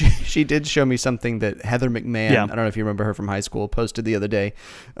 Although she did show me something that Heather McMahon, Yeah. I don't know if you remember her from high school, posted the other day.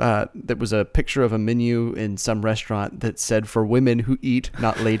 That was a picture of a menu in some restaurant that said for women who eat,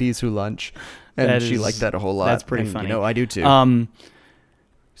 not ladies who lunch. And she liked that a whole lot. That's pretty and, funny. I do too.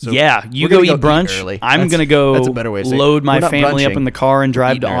 So yeah, you we're go gonna eat brunch. early. I'm going to go that's a better way to say it. load my We're not family up brunching, in the car and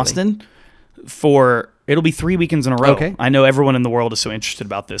drive eating to early. Austin it'll be 3 weekends in a row. Okay. I know everyone in the world is so interested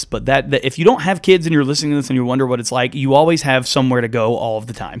about this, but that if you don't have kids and you're listening to this and you wonder what it's like, you always have somewhere to go all of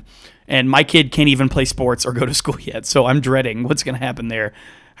the time. And my kid can't even play sports or go to school yet, so I'm dreading what's going to happen there,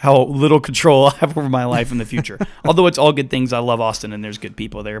 how little control I have over my life in the future. Although it's all good things. I love Austin and there's good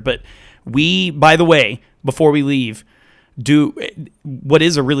people there. But by the way, before we leave, what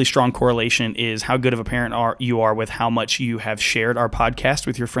is a really strong correlation is how good of a parent you are with how much you have shared our podcast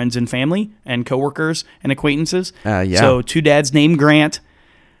with your friends and family and coworkers and acquaintances. Yeah. So Two Dads Named Grant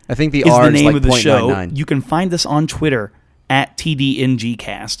I think the is R the is name like of the show. 0.99. You can find us on Twitter at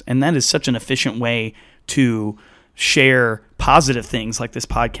TDNGcast, and that is such an efficient way to share positive things like this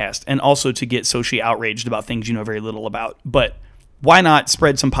podcast and also to get socially outraged about things you know very little about. But why not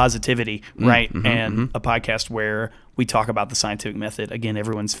spread some positivity, right? A podcast where we talk about the scientific method, again,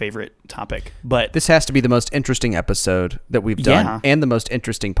 everyone's favorite topic. But This has to be the most interesting episode that we've done, Yeah. and the most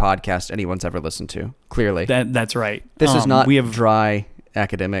interesting podcast anyone's ever listened to. Clearly, that's right. this is not we have. dry,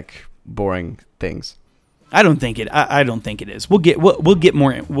 academic, boring things. I don't think it. I don't think it is. We'll get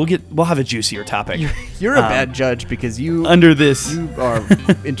more. We'll have a juicier topic. You're a bad judge because you Under this. you are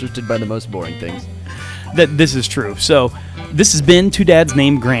interested by the most boring things. That this is true. So this has been Two Dads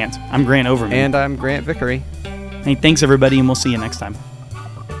Named Grant. I'm Grant Overman. And I'm Grant Vickery. Hey, thanks everybody, and we'll see you next time.